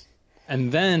results.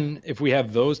 And then if we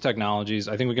have those technologies,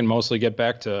 I think we can mostly get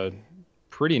back to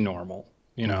pretty normal.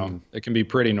 You know, it can be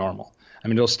pretty normal. I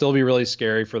mean, it'll still be really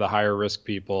scary for the higher risk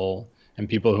people and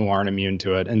people who aren't immune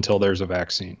to it until there's a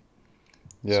vaccine.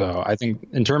 Yeah. So I think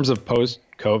in terms of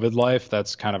post-COVID life,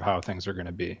 that's kind of how things are going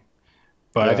to be.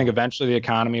 But I Yeah. think eventually the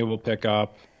economy will pick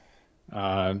up.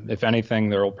 If anything,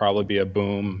 there will probably be a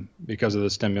boom because of the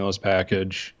stimulus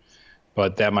package,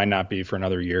 but that might not be for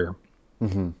another year.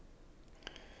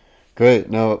 Great.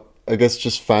 Now, I guess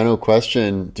just final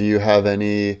question. Do you have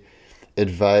any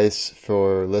advice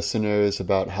for listeners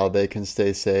about how they can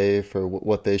stay safe or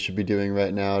what they should be doing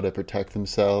right now to protect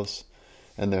themselves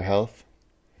and their health?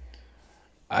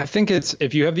 I think it's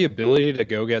if you have the ability to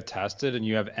go get tested and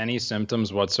you have any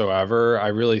symptoms whatsoever, I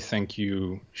really think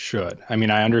you should. I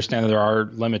mean, I understand that there are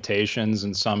limitations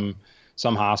and some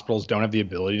hospitals don't have the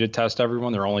ability to test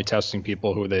everyone. They're only testing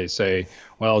people who they say,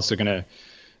 well, it's going to,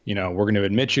 you know, we're going to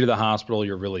admit you to the hospital.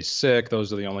 You're really sick.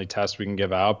 Those are the only tests we can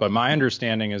give out. But my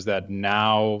understanding is that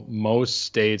now most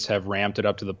states have ramped it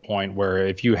up to the point where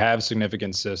if you have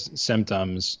significant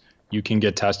symptoms, you can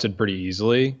get tested pretty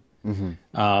easily.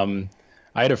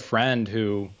 I had a friend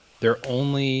who they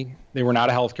were not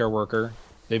a healthcare worker.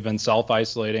 They've been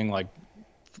self-isolating like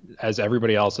as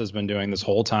everybody else has been doing this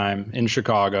whole time in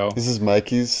Chicago. This is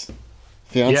Mikey's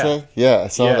fiance? Yeah, I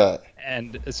saw that.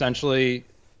 And essentially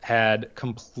had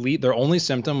their only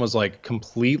symptom was like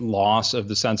complete loss of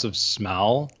the sense of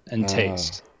smell and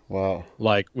taste. Wow.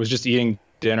 Like was just eating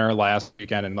dinner last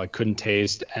weekend and like couldn't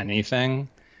taste anything.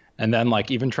 And then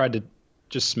like even tried to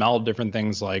just smell different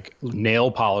things like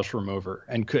nail polish remover.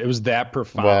 And it was that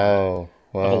profound Wow.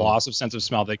 of a loss of sense of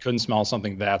smell. They couldn't smell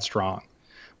something that strong,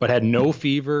 but had no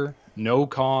fever, no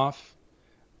cough,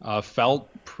 felt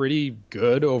pretty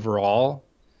good overall.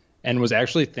 And was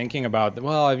actually thinking about,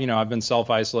 well, I've been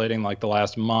self-isolating like the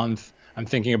last month. I'm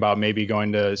thinking about maybe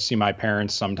going to see my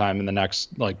parents sometime in the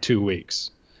next like 2 weeks.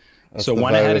 That's So the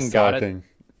went ahead virus and got talking.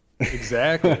 it.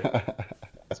 Exactly.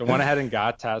 So went ahead and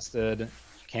got tested,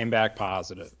 came back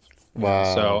positive.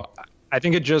 Wow. So I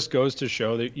think it just goes to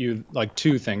show that you like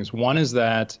two things. One is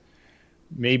that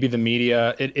maybe the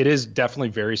media, it is definitely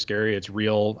very scary. It's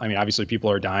real. I mean, obviously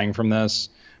people are dying from this,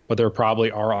 but there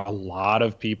probably are a lot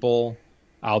of people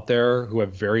out there who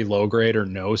have very low grade or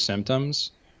no symptoms,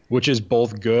 which is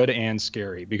both good and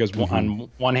scary because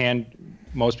on one hand,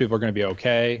 most people are going to be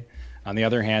okay. On the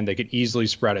other hand, they could easily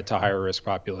spread it to higher risk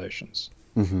populations.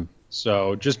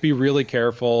 So just be really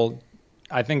careful.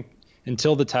 I think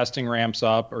until the testing ramps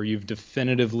up or you've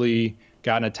definitively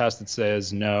gotten a test that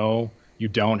says, no, you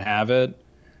don't have it,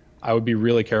 I would be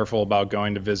really careful about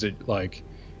going to visit like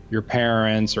your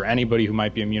parents or anybody who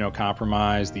might be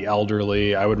immunocompromised, the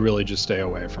elderly. I would really just stay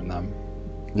away from them.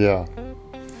 Yeah.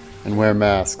 And wear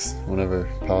masks whenever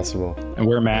possible. And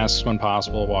wear masks when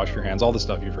possible, wash your hands, all the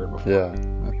stuff you've heard before. Yeah.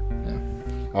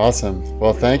 Awesome.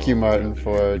 Well, thank you, Martin,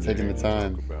 for taking the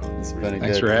time. It's been a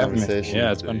Thanks good for having me. conversation.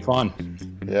 Yeah, it's been fun.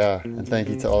 Yeah, and thank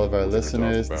you to all of our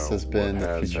listeners. This has been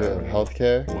The Future of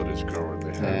Healthcare, What is currently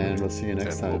and happening, we'll see you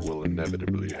next and time. what will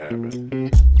inevitably happen.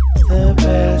 The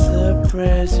past, the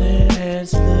present, and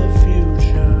the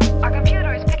future. Our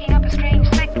computer is picking up a strange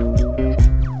signal.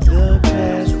 The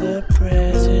past, the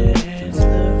present, and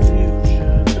the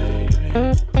future, baby.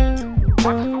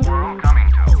 What's the world coming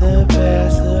to? The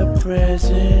past, the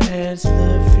present, and the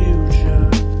future.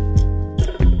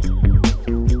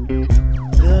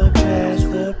 The past,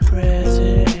 the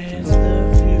present, and the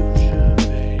future,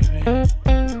 baby.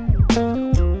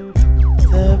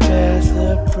 The past, the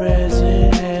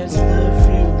present, and the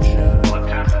future. Will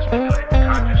attempt to stimulate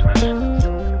consciousness.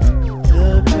 The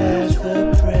past, the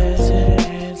present,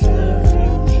 and the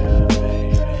future,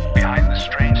 baby. Behind the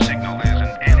strange signal is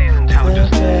an alien The intelligence.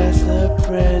 past, the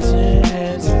present,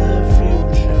 and the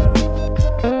future.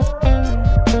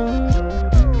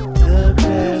 The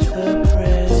past, the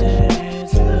present, and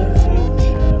the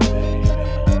future, baby.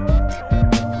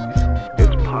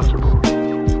 It's possible.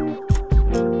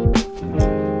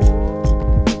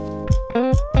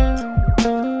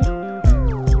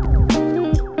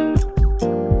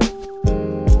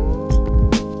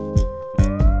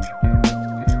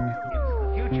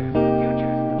 Future, future,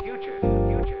 future, future,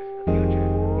 future, future,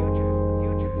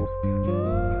 future,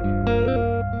 future.